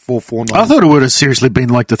 499 and 449. I thought it would have seriously been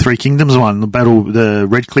like the Three Kingdoms one, the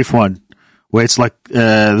Red Cliff one, where it's like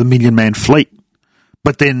the Million Man Fleet.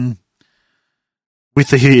 But then with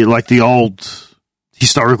the old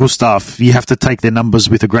historical stuff, you have to take their numbers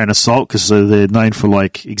with a grain of salt because they're known for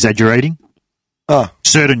like exaggerating.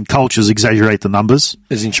 Certain cultures exaggerate the numbers.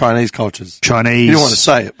 As in Chinese cultures. Chinese. You don't want to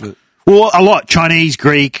say it, but... Well, a lot. Chinese,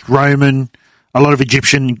 Greek, Roman, a lot of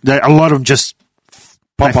Egyptian. A lot of them just...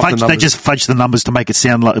 They just fudge the numbers to make it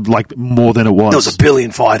sound like more than it was. There was 1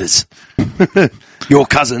 billion fighters. Your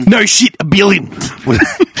cousin... No shit, 1 billion.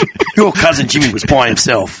 Your cousin Jimmy was by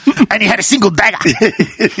himself. And he had a single dagger.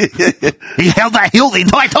 He held that hill the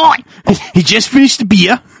entire time. He just finished the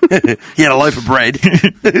beer. He had a loaf of bread.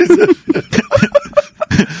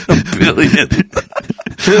 1 billion.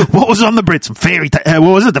 What was on the bread? Some fairy... what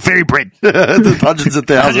was it? The fairy bread. The hundreds of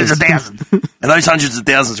thousands. Hundreds of thousands. And those hundreds of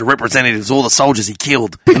thousands are representatives of all the soldiers he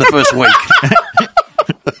killed in the first week.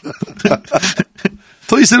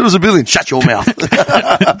 Thought you said it was 1 billion. Shut your mouth.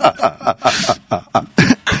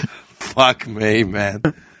 Fuck me, man.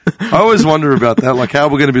 I always wonder about that, like how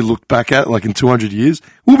we're going to be looked back at, like in 200 years.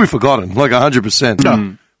 We'll be forgotten, like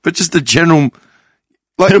 100%. But just the general...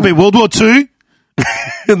 Like, It'll be World War II.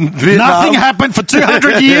 in Vietnam. Nothing happened for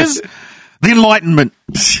 200 years. The Enlightenment.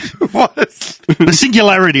 What? The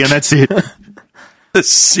singularity, and that's it. The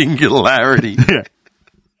singularity. Yeah.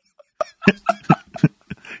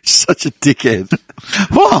 Such a dickhead.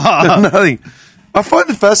 What? Nothing. I find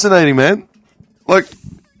it fascinating, man. Like,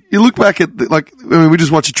 you look back at, we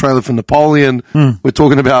just watched a trailer for Napoleon. We're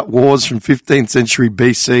talking about wars from 15th century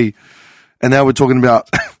BC. And now we're talking about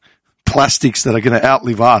plastics that are going to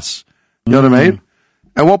outlive us. You know what I mean?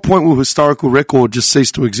 At what point will historical record just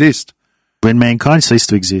cease to exist? When mankind ceased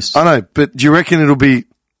to exist. I know, but do you reckon it'll be...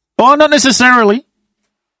 Oh, not necessarily.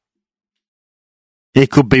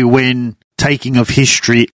 It could be when taking of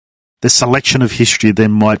history, the selection of history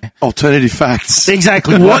then might... Alternative facts.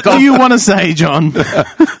 Exactly. What do you want to say, John?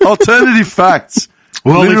 Alternative facts.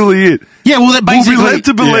 Well, literally it. Yeah, well, that basically... We'll be led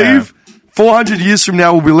to believe... 400 years from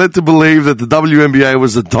now, we'll be led to believe that the WNBA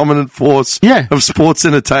was the dominant force of sports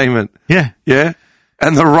entertainment. Yeah. Yeah?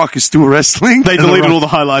 And The Rock is still wrestling. They deleted all the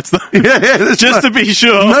highlights, though. Yeah, Just to be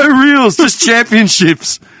sure. No reels, just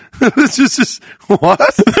championships. It's just what?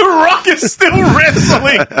 The Rock is still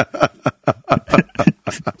wrestling.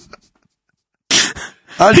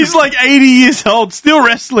 He's like 80 years old, still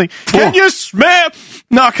wrestling. Can you smell?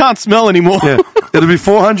 No, I can't smell anymore. Yeah. It'll be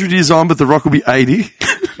 400 years on, but The Rock will be 80.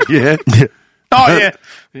 Yeah. Oh,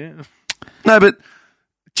 yeah. No, but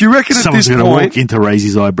do you reckon Someone's at this going to point... walk in to raise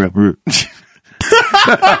his eyebrow. They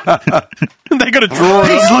got to draw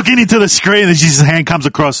it. He's looking into the screen and his hand comes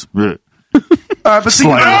across. All right, but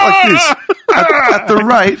think about it like this. At the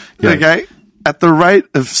rate, okay, at the rate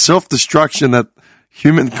of self-destruction that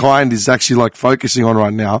humankind is actually like focusing on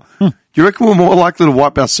right now, do you reckon we're more likely to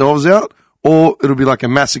wipe ourselves out, or it'll be like a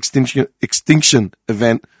mass extinction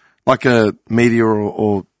event, like a meteor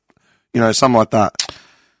or something like that?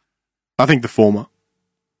 I think the former.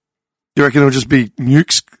 You reckon it'll just be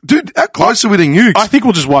nukes? Dude, how close are we to nukes? I think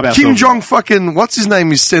we'll just wipe ourselves Kim Jong fucking, what's his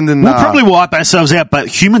name, is sending... We'll probably wipe ourselves out, but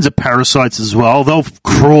humans are parasites as well. They'll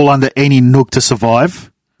crawl under any nook to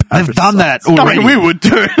survive. They've done that I already. mean, we would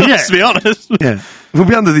do it, let's be honest. Yeah. We'll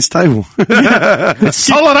be under this table. It's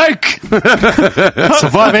solid oak.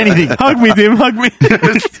 Survive anything. Hug me, Dim, hug me.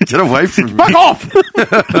 Get away from me. Fuck off!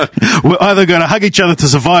 We're either going to hug each other to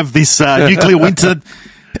survive this nuclear winter,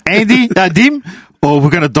 Andy, Dim, or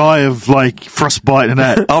we're going to die of like frostbite and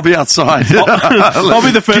that. I'll be outside. I'll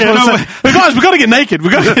be the first one to say, "Hey guys, we got to get naked. We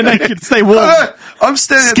got to get naked. Stay warm." I'm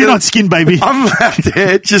standing Skin there. on skin, baby. I'm out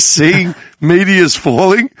there just seeing meteors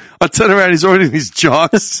falling. I turn around, he's already in his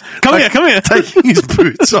jocks. Come here. Taking his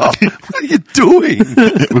boots off. What are you doing?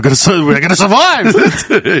 We're going to survive.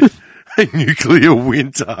 Dude, a nuclear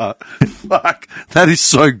winter. Fuck. That is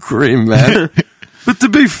so grim, man. But to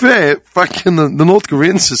be fair, fucking the North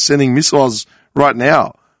Koreans are sending missiles right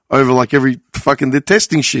now over like every fucking, they're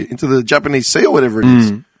testing shit into the Japanese Sea or whatever it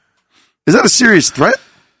is. Is that a serious threat?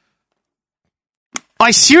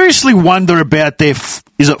 I seriously wonder about their,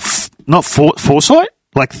 not foresight?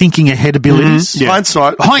 Like thinking ahead abilities? Yeah.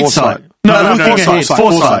 Hindsight. Hindsight. Foresight. No, looking ahead.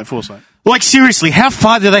 foresight. Like seriously, how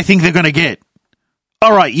far do they think they're going to get?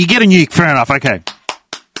 All right, you get a nuke, fair enough, okay.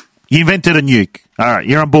 You invented a nuke. All right,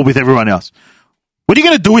 you're on board with everyone else. What are you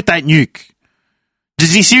going to do with that nuke?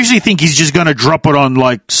 Does he seriously think he's just going to drop it on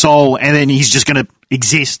like Seoul and then he's just going to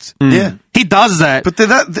exist? Yeah. He does that. But they're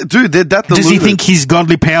that deluded. Does he think his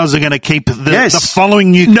godly powers are going to keep the Yes.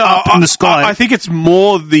 following nuke up in the sky? I think it's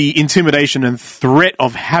more the intimidation and threat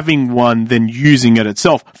of having one than using it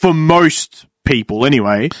itself. For most people,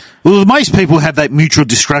 anyway. Well, most people have that mutual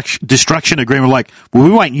destruction agreement. Like, well, we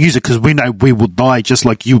won't use it because we know we will die, just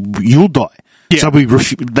like you'll die. Yeah. So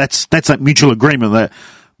that's that mutual agreement that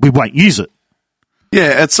we won't use it. Yeah,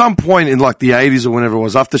 at some point in like the 80s or whenever it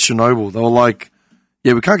was, after Chernobyl, they were like,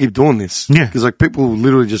 yeah, we can't keep doing this. Yeah. Because like people will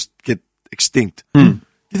literally just get extinct. Do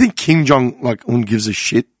you think Kim Jong-un gives a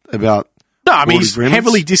shit about No, I mean, all he's agreements?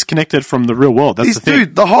 heavily disconnected from the real world. That's He's, the thing.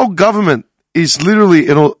 dude, the whole government is literally,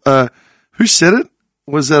 who said it?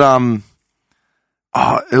 Was it, what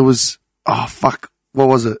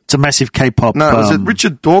was it? It's a massive K-pop. No, was it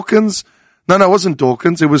Richard Dawkins? No, it wasn't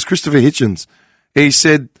Dawkins. It was Christopher Hitchens. He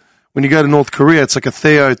said, when you go to North Korea, it's like a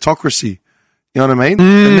theocracy. You know what I mean?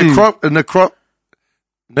 A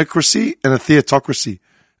necracy and a theocracy.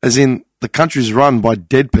 As in, the country's run by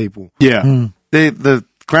dead people. Yeah. The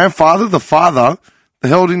grandfather, the father, they're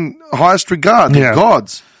held in highest regard. They're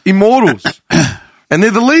gods. Immortals. And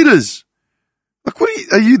they're the leaders. Like,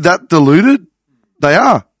 are you that deluded? They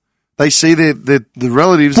are. They see the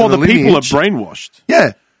relatives Well, and the people are lineage. brainwashed.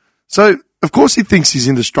 Yeah. So, of course he thinks he's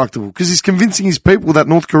indestructible because he's convincing his people that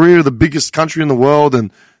North Korea are the biggest country in the world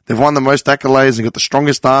and they've won the most accolades and got the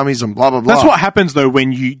strongest armies and blah, blah, blah. That's what happens, though,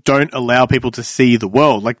 when you don't allow people to see the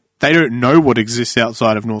world. Like, they don't know what exists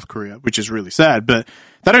outside of North Korea, which is really sad, but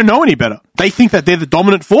they don't know any better. They think that they're the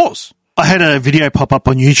dominant force. I had a video pop up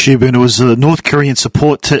on YouTube and it was North Korean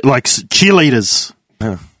support to like cheerleaders.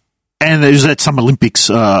 Yeah. And it was at some Olympics.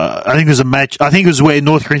 I think it was a match. I think it was where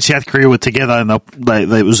North Korea and South Korea were together and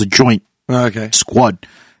it was a joint Okay. squad.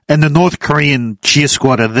 And the North Korean cheer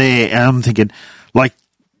squad are there. And I'm thinking, like,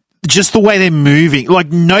 just the way they're moving,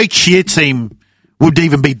 like, no cheer team would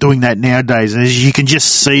even be doing that nowadays. And you can just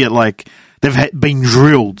see it, like, they've been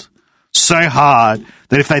drilled so hard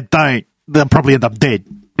that if they don't, they'll probably end up dead.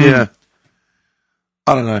 Yeah.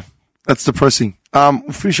 I don't know. That's depressing. We'll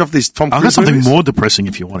finish off these Tom Cruise I've got something movies. more depressing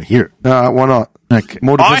if you want to hear it. Why not? Okay.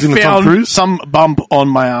 More I depressing than Tom found Cruise? some bump on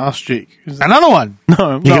my ass cheek. Another one. No,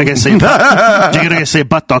 You're going to go see a butt. You're going to go see a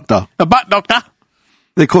butt doctor. a butt doctor.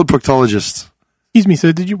 They're called proctologists. Excuse me,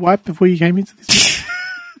 sir. Did you wipe before you came into this?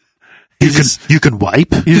 You can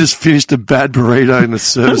wipe. You just finished a bad burrito in the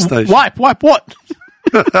service station. Wipe what?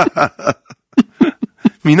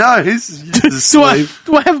 Me nose. Do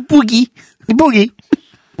I have a boogie? Boogie.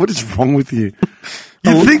 What is wrong with you?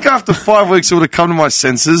 You'd think after 5 weeks it would have come to my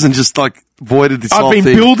senses and just like voided this whole I've been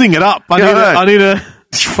thing. building it up. I need a.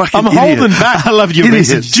 You fucking I'm idiot. holding back. I love your Idiot.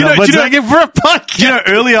 message. Do you know- What's do you know- that for a podcast? Do you know,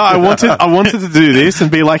 earlier I wanted to do this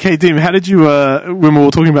and be like, hey, Dim, how did you, when we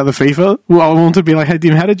were talking about the FIFA, well, I wanted to be like, hey,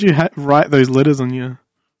 Dim, how did you write those letters on your...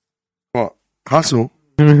 What? Hustle?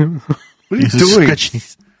 What are you doing? Scratching.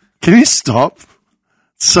 Can you stop?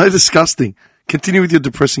 It's so disgusting. Continue with your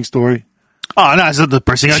depressing story. Oh, no, it's not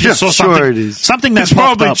depressing. I just saw Yeah, something. sure it is. Something that It's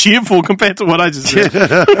popped probably up. cheerful compared to what I just said.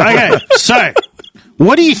 Okay, so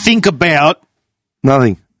what do you think about...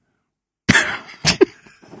 Nothing.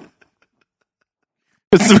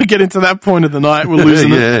 As we get into that point of the night, we're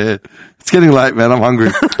losing it. Yeah. It's getting late, man. I'm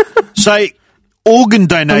hungry. So, organ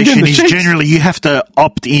donation getting the is sheets. generally you have to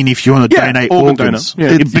opt in if you want to Yeah, donate organ organs.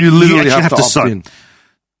 donor. Yeah. You literally actually have to opt sign. in.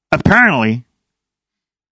 Apparently,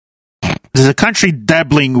 there's a country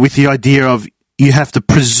dabbling with the idea of you have to.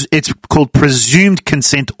 It's called presumed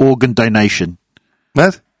consent organ donation.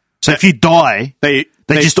 What? So if you die, They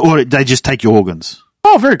they just take your organs.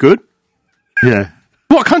 Oh, very good. Yeah.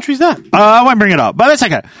 What country's that? I won't bring it up, but that's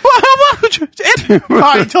okay. All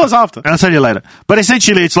right, tell us after. I'll tell you later. But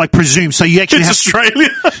essentially, it's like presumed. So you actually It's have Australia.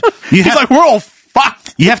 You He's have- like, we're all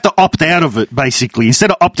fucked. you have to opt out of it basically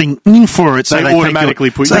instead of opting in for it. So They take automatically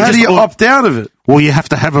your, put So you. how do you opt out of it? Well, you have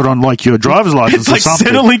to have it on like your driver's license It's like or something.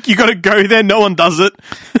 Centrelink. You got to go there. No one does it.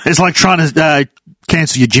 It's like trying to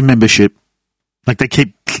cancel your gym membership. Like they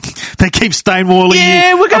keep stonewalling Yeah,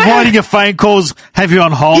 you, we're gonna avoiding your phone calls, have you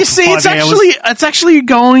on hold. You for see, 5 hours. it's actually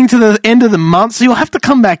going to the end of the month, so you'll have to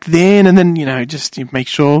come back then, and then just make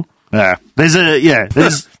sure. There's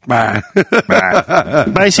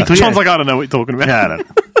basically Sean's like, I don't know what you're talking about. Yeah, I don't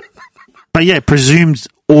know. But yeah, presumed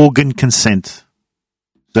organ consent.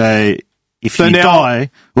 So if So you now- die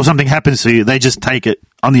or something happens to you, they just take it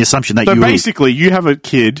on the assumption that So you basically, you have a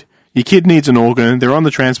kid. Your kid needs an organ. They're on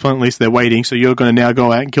the transplant list. They're waiting. So you're going to now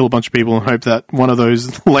go out and kill a bunch of people and hope that one of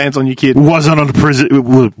those lands on your kid. wasn't on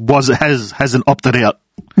the hasn't opted out.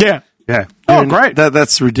 Yeah. Yeah. Oh, great.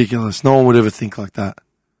 That's ridiculous. No one would ever think like that.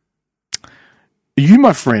 You,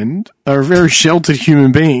 my friend, are a very sheltered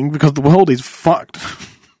human being because the world is fucked.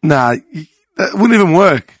 Nah, that wouldn't even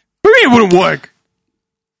work. What do you mean it wouldn't work?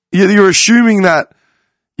 You're assuming that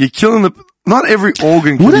you're killing the. Not every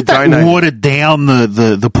organ can be Wouldn't that donated. water down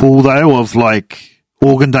the pool though of like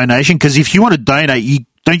organ donation? Because if you want to donate,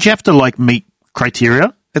 don't you have to like meet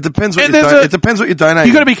criteria? It depends what And you there's it depends what you're donating.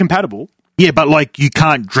 You got to be compatible. Yeah, but like you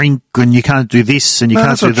can't drink and you can't do this and you No,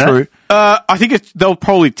 can't that's do not that. true. I think they'll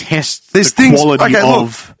probably test There's the things. quality Okay,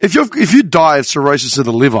 of. look, if you die of cirrhosis of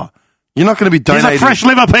the liver, you're not going to be There's donating. a fresh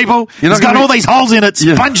liver, people. You're It's not got gonna all be- these holes in it,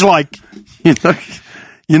 Yeah. sponge-like.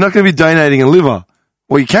 You're not going to be donating a liver.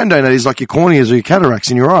 What you can donate is like your corneas or your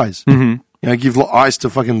cataracts in your eyes. Mm-hmm. Give eyes to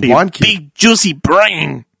fucking blind kids. Big juicy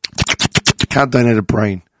brain. You can't donate a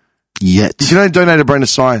brain. Yet. You can only donate a brain to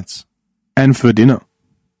science. And for dinner.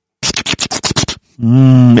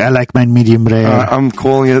 I like mine medium rare. I'm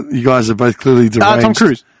calling it. You guys are both clearly deranged. Tom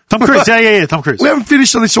Cruise. Tom Cruise, yeah, Tom Cruise. We haven't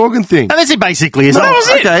finished on this organ thing. And that's it basically. Is No,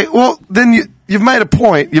 okay, well, then you've made a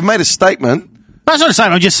point. You've made a statement. That's not the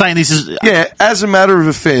same. I'm just saying this is... Yeah, as a matter of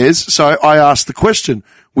affairs, so I asked the question,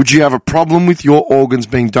 would you have a problem with your organs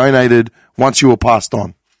being donated once you were passed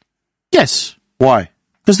on? Yes, Why?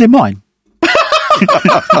 because they're mine.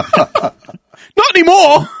 Not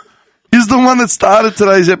anymore. He's the one that started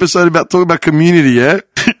today's episode about talking about community, yeah?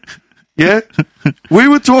 Yeah? We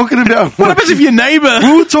were talking about... What happens if your neighbour?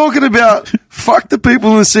 We were talking about fuck the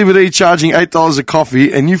people in the CBD charging $8 a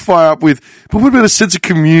coffee, and you fire up with, but what about a sense of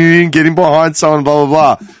community and getting behind someone, blah,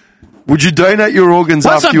 blah, blah. Would you donate your organs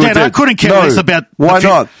Once after I'm you were dead, dead? I couldn't care No. less about... Why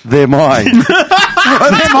not? They're mine.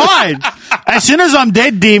 They're mine. As soon as I'm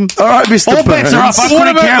dead, Dim, All right, Mr. all bets are off. I Burns.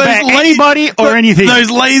 couldn't care about anybody or anything.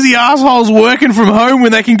 Those lazy assholes working from home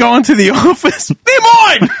when they can go into the office. They're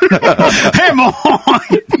mine. They're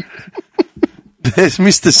mine. There's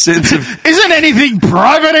Mr. Sense of... Isn't anything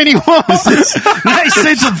private anymore? No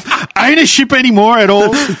sense of ownership anymore at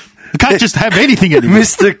all. You can't just have anything anymore.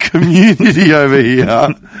 Mr. Community over here.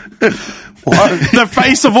 What? The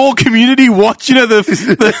face of all community watch. You know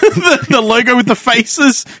the logo with the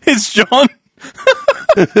faces. It's John.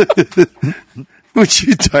 Would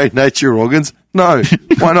you donate your organs? No.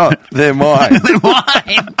 Why not? They're mine.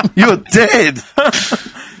 Mine. You're dead.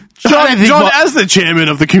 John, as the chairman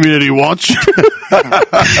of the Community Watch,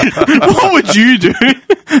 what would you do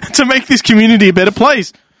to make this community a better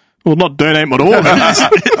place? Well, not donate my organs.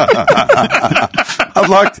 I'd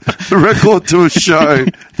like the record to show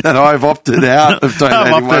that I've opted out of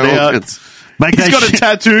donating my opted out. organs. Make He's that got a shit-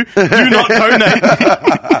 tattoo. Do not donate.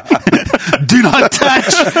 do not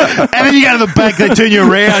touch. And then you go to the back, they turn you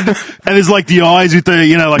around, and there's like the eyes with the,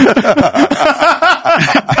 like,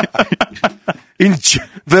 In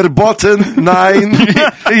verboten, nine.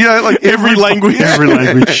 Like Every language. every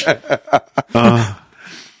language.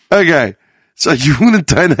 Okay. So you wouldn't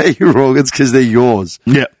donate your organs because they're yours.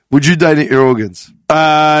 Yeah. Would you donate your organs?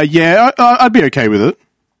 Yeah, I'd be okay with it.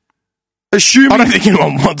 Assuming... I don't think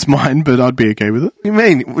anyone wants mine, but I'd be okay with it. What do you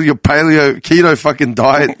mean? Well, your keto fucking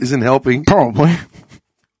diet isn't helping. Probably.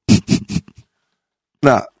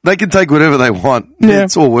 Nah, they can take whatever they want. Yeah.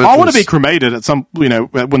 It's all worthless. I want to be cremated at some,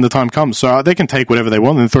 when the time comes. So they can take whatever they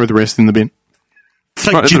want and throw the rest in the bin. It's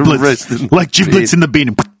like Right, the giblets. rest in Like giblets in the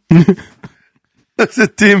bin.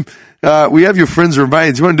 Tim, we have your friend's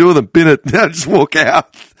remains. You want to do with them? Bin it. Now just walk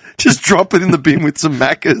out. Just drop it in the bin with some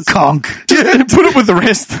Maccas. Conk. Yeah, Put it with the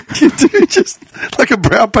rest. you do just like a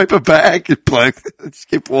brown paper bag. You bloke. Just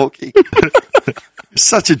keep walking.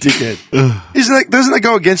 Such a dickhead. Doesn't that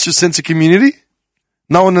go against your sense of community?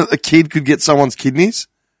 Knowing that a kid could get someone's kidneys?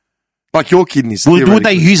 Like your kidneys. Would they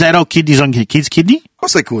theoretically. use adult kidneys on kids' kidney? Of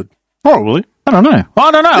course they could. Probably. I don't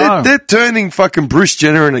know. They're turning fucking Bruce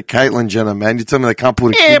Jenner into Caitlyn Jenner, man. You tell me they can't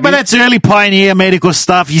put a Yeah, kidney? but that's early pioneer medical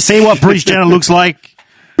stuff. You see what Bruce Jenner looks like?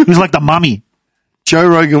 He was like the mummy. Joe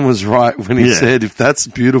Rogan was right when he Yeah. said, if that's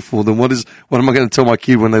beautiful, then what am I going to tell my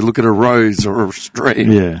kid when they look at a rose or a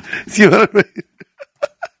stream? Yeah. You know what I mean?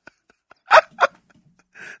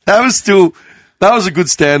 That was a good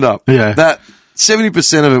stand-up. Yeah. That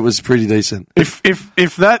 70% of it was pretty decent.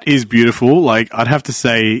 If that is beautiful, like I'd have to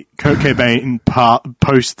say, Kurt Cobain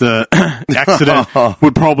post the accident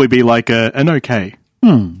would probably be like an okay.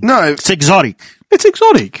 No, It's exotic. It's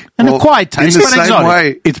exotic. And well, a quiet taste, in the but same exotic.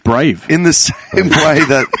 way, It's brave. in the same way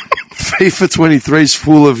that FIFA 23 is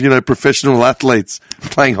full of, professional athletes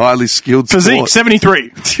playing highly skilled Physique sport.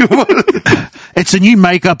 73. It's a new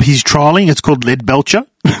makeup he's trialing. It's called Lead Belcher.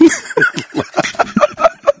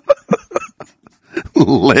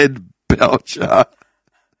 Lead Belcher.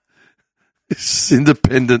 It's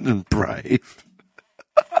independent and brave.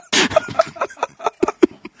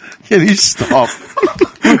 Can you stop?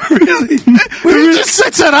 Really? He just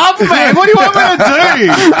sets it up, man. What do you want me to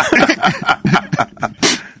do?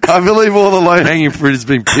 I believe all the low-hanging fruit has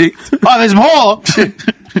been picked. Oh, there's more.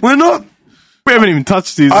 We're not... We haven't even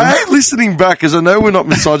touched these. I hate listening back because I know we're not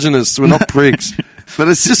misogynists. We're not pricks. But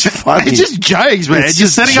it's just funny. It's just jokes, man. It's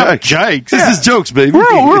just setting up jokes. jokes. This is jokes, baby. We're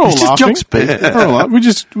all It's just laughing. jokes, baby. We're all right. We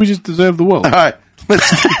just deserve the world. All right. Let's...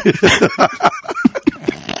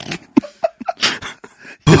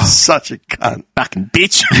 You're such a cunt. Fucking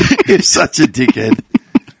bitch. You're such a dickhead.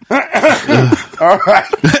 All right.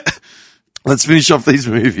 Let's finish off these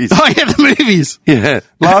movies. Oh, yeah, the movies. Yeah.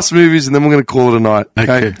 Last movies, and then we're going to call it a night.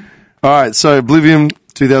 Okay. All right. So, Oblivion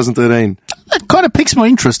 2013. That kind of piques my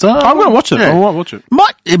interest. I'm going to watch it. Yeah. I want to watch it.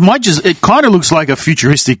 It kind of looks like a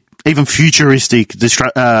futuristic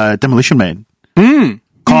Demolition Man.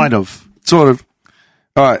 Kind of. Sort of.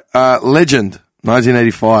 All right. Legend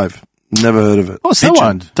 1985. Never heard of it. What's that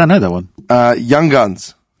one? Don't know that one. Young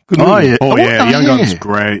Guns. Good Oh, movie. yeah. Oh, yeah. Young yeah. Gun's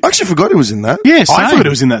great. I actually forgot it was in that. Yeah, I thought it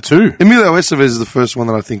was in that too. Emilio Estevez is the first one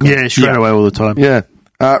that I think of. Yeah, straight away all the time. Yeah.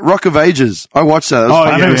 Rock of Ages. I watched that. That was Oh,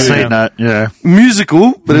 fun. I yeah, haven't yeah, seen that. Yeah.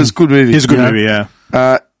 Musical, but it was a good movie. It's a good movie,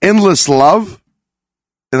 yeah. Endless Love.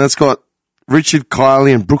 And that's got Richard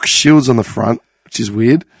Kiley and Brooke Shields on the front, which is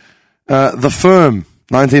weird. The Firm,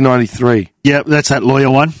 1993. Yeah, that's that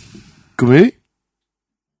lawyer one. Good movie.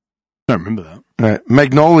 Don't remember that. All right.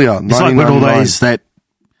 Magnolia, It's like when 1999.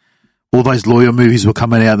 all those lawyer movies were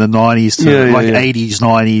coming out in the 90s to Yeah, yeah, like yeah. 80s,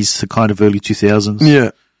 90s to kind of early 2000s.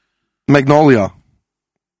 Yeah. Magnolia.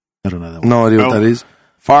 I don't know that one. No idea what that is.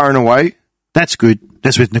 Far and Away. That's good.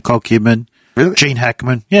 That's with Nicole Kidman, Really? Gene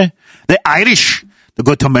Hackman. Yeah. They're Irish. They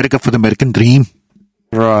go to America for the American dream.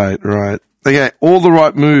 Right. Okay. All the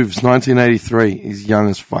Right Moves, 1983. He's young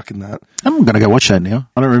as fucking that. I'm going to go watch that now.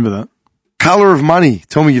 I don't remember that. Color of Money.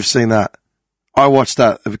 Tell me you've seen that. I watched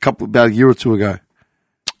that about a year or two ago.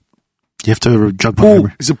 You have to jog my Pool.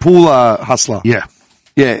 memory. He's a pool hustler. Yeah.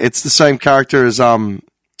 Yeah, it's the same character as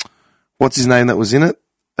what's his name that was in it?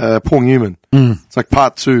 Paul Newman. It's like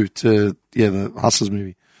part 2 to the Hustlers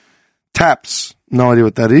movie. Taps. No idea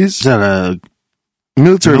what that is. Is that a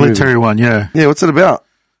Military military one? Yeah. movie. Yeah, what's it about?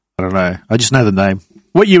 I don't know. I just know the name.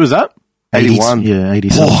 What year was that? 81. 80s. Yeah, 80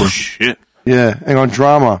 Oh, something. shit. Yeah, hang on,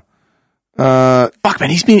 drama. Fuck, man,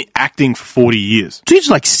 he's been acting for 40 years. Dude's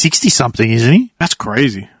like 60 something, isn't he? That's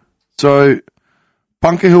crazy. So,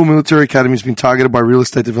 Bunker Hill Military Academy has been targeted by real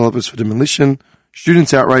estate developers for demolition.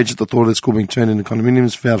 Students outraged at the thought of the school being turned into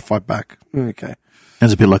condominiums failed to fight back. Okay.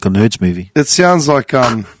 Sounds a bit like a Nerds movie. It sounds like,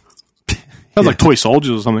 Sounds like Toy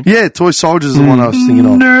Soldiers or something. yeah, Toy Soldiers is the one I was thinking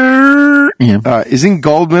of. Yeah. Is he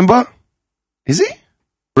Gold member? Is he?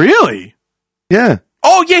 Really? Yeah.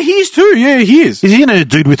 Oh, yeah, he is too. Yeah, he is. Is he a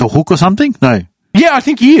dude with a hook or something? No. Yeah, I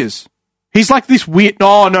think he is. He's like this weird...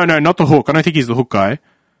 No, not the Hook. I don't think he's the Hook guy.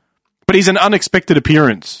 But he's an unexpected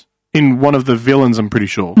appearance in one of the villains, I'm pretty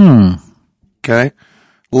sure. Okay.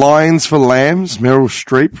 Lions for Lambs, Meryl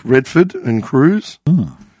Streep, Redford, and Cruz.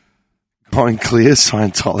 Going Clear,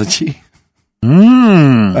 Scientology.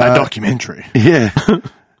 A documentary. Yeah.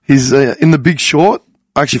 He's in The Big Short.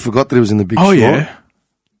 I actually forgot that he was in The Big Oh, Short. yeah.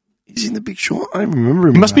 Is he in The Big Short? I don't remember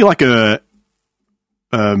him. He must be like a...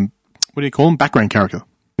 what do you call him? Background character.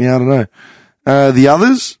 Yeah, I don't know. The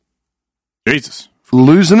Others, Jesus.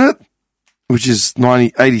 Losing It, which is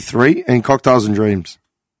 83, and Cocktails and Dreams.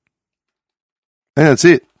 And that's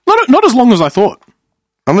it. Not as long as I thought.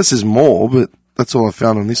 Unless there's more, but that's all I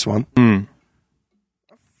found on this one.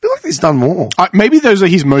 feel like he's done more. Maybe those are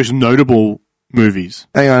his most notable movies.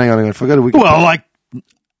 Hang on. If I go to Wikipedia. Well, like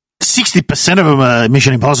 60% of them are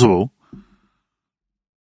Mission Impossible.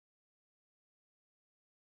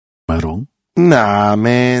 Am I wrong? Nah,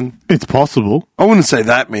 man. It's possible. I wouldn't say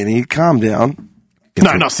that many. Calm down.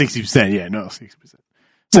 No, not 60%. Yeah, not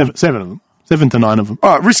 60%. Seven of them. 7 to 9 of them.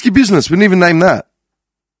 All right, Risky Business. We didn't even name that.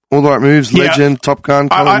 All the Right Moves, Yeah. Legend, Top Gun.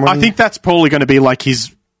 I think that's probably going to be like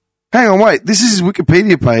his... Hang on, wait. This is his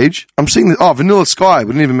Wikipedia page. I'm seeing the... Oh, Vanilla Sky. We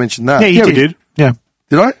didn't even mention that. you we did. Yeah.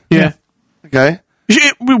 Did I? Yeah. Okay.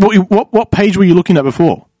 What page were you looking at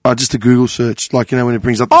before? Just a Google search. Like, when it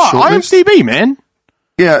brings up the Oh, short list. IMDb, man.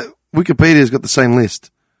 Yeah, Wikipedia's got the same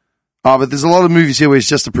list. But there's a lot of movies here where he's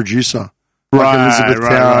just a producer. Like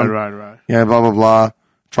Elizabethtown. Right. Yeah, blah, blah, blah.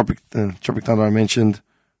 Tropic Thunder I mentioned.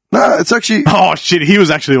 No, it's actually... Oh, shit. He was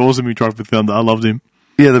actually awesome in Tropic Thunder. I loved him.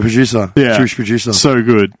 Yeah, the producer. Yeah. Jewish producer. So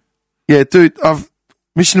good. Yeah, dude,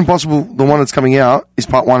 Mission Impossible, the one that's coming out, is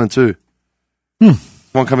part 1 and 2.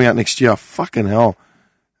 One coming out next year. Fucking hell.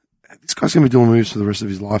 This guy's going to be doing movies for the rest of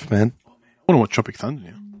his life, man. I want to watch Tropic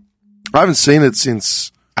Thunder now. I haven't seen it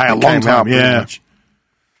since A it long came time, out, pretty yeah. much.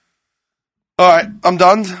 All right, I'm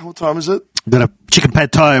done. What time is it? Got a chicken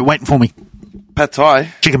pad thai waiting for me. Pad Thai.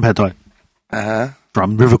 Chicken pad thai Uh-huh.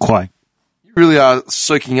 from River Kwai. You really are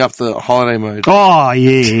soaking up the holiday mode Oh,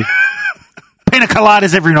 yeah. Pina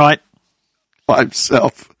coladas every night. by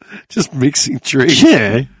himself. Just mixing drinks.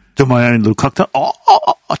 Yeah. Do my own little cocktail.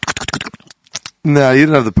 Oh. No, you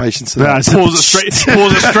don't have the patience for No, that. it's- Pause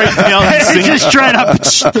it straight down. and sing. Just straight up.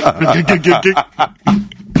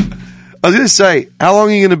 I was going to say, how long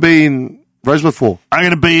are you going to be in Rosebud for?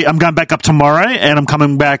 I'm going back up tomorrow, and I'm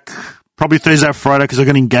coming back probably Thursday or Friday because I've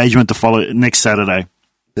got an engagement to follow next Saturday.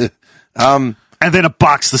 And then it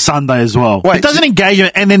bucks the Sunday as well. Wait, it does an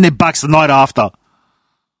engagement, and then it bucks the night after.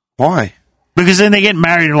 Why? Because then they get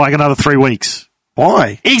married in like another 3 weeks.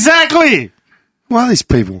 Why? Exactly. Who are these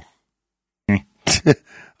people? Hmm.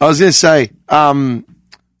 I was going to say, are you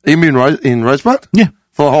going to be in Rosebud? Yeah.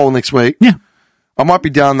 For the whole next week? Yeah. I might be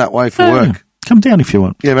down that way for work. Come down if you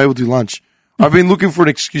want. Yeah, maybe we'll do lunch. I've been looking for an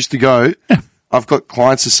excuse to go. I've got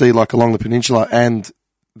clients to see like along the peninsula, and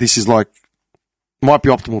this is like might be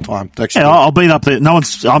optimal time to actually. Yeah, I'll be up there. I'm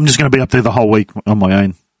just going to be up there the whole week on my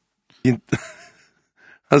own. I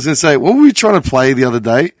was going to say, what were we trying to play the other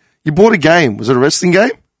day? You bought a game. Was it a wrestling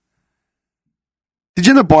game? Did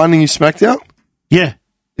you end up buying a new SmackDown? Yeah.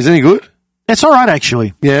 Is it any good? It's all right,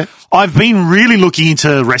 actually. Yeah. I've been really looking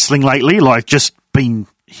into wrestling lately, like just been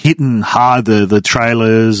hitting hard the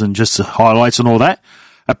trailers and just the highlights and all that.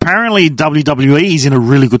 Apparently, WWE is in a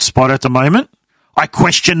really good spot at the moment. I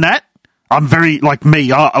question that. I'm very like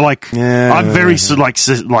me. I'm very I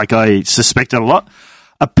suspect it a lot.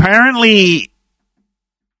 Apparently,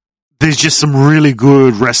 there's just some really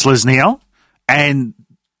good wrestlers now, and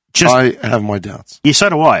just I have my doubts. yeah, so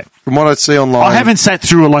do I. From what I see online, I haven't sat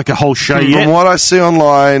through like a whole show From yet. what I see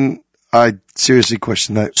online, I seriously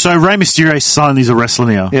question that. So Rey Mysterio's son is a wrestler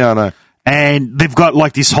now. Yeah, I know. And they've got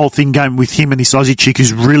like this whole thing going with him and this Aussie chick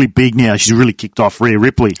who's really big now. She's really kicked off, Rhea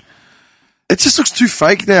Ripley. It just looks too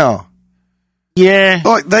fake now. Yeah.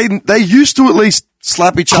 Like they used to at least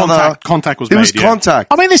slap each other. Contact was It made. was yeah.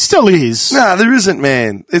 contact. I mean, there still is. Nah, there isn't,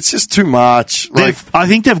 man. It's just too much. Like, I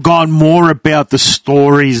think they've gone more about the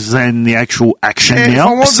stories than the actual action if I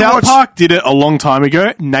now. wanted to South watch- Park did it a long time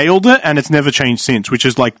ago, nailed it, and it's never changed since, which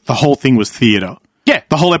is like the whole thing was theatre. Yeah.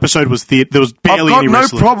 The whole episode was theatre. There was I've barely got any no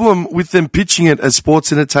wrestling. problem with them pitching it as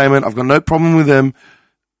sports entertainment. I've got no problem with them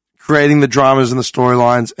creating the dramas and the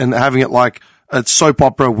storylines and having it like a soap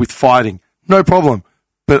opera with fighting. No problem.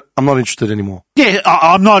 But I'm not interested anymore. Yeah,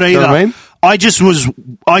 I'm not either. know what I mean?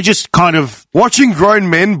 I just kind of. Watching grown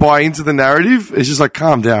men buy into the narrative is just like,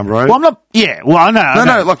 calm down, bro. Well, I'm not. Yeah, well, I know.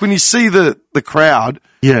 No, like when you see the crowd,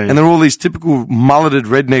 Yeah. and they're all these typical mulleted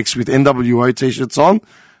rednecks with NWO t-shirts on,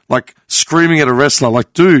 like screaming at a wrestler,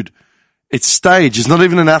 like, dude, it's staged. It's not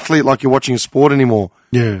even an athlete like you're watching a sport anymore.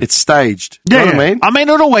 Yeah. It's staged. Yeah, You know what I mean?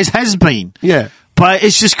 it always has been. Yeah. But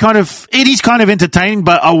it's just kind of, it is kind of entertaining,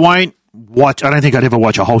 but I won't watch, I don't think I'd ever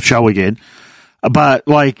watch a whole show again. But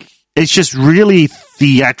like, it's just really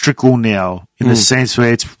theatrical now in the sense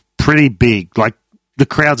where it's pretty big. Like, the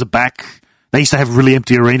crowds are back. They used to have really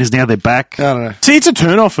empty arenas, now they're back. I don't know. See, it's a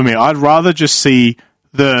turn off for me. I'd rather just see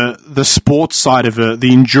the sports side of it,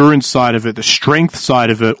 the endurance side of it, the strength side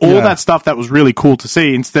of it, all Yeah. that stuff that was really cool to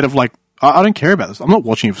see instead of like I don't care about this. I'm not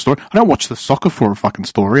watching it for story. I don't watch the soccer for a fucking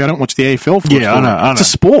story. I don't watch the AFL for a story. I know. It's a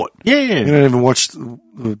sport. Yeah. You don't even watch the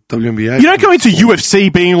WNBA. You don't go into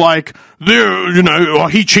UFC being like,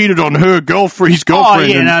 he cheated on his girlfriend. Oh,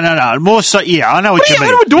 yeah, no. More so, yeah, I know what you mean.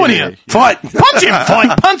 What are we doing here? Fight. Punch him.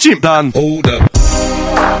 Punch him. Done. Hold up.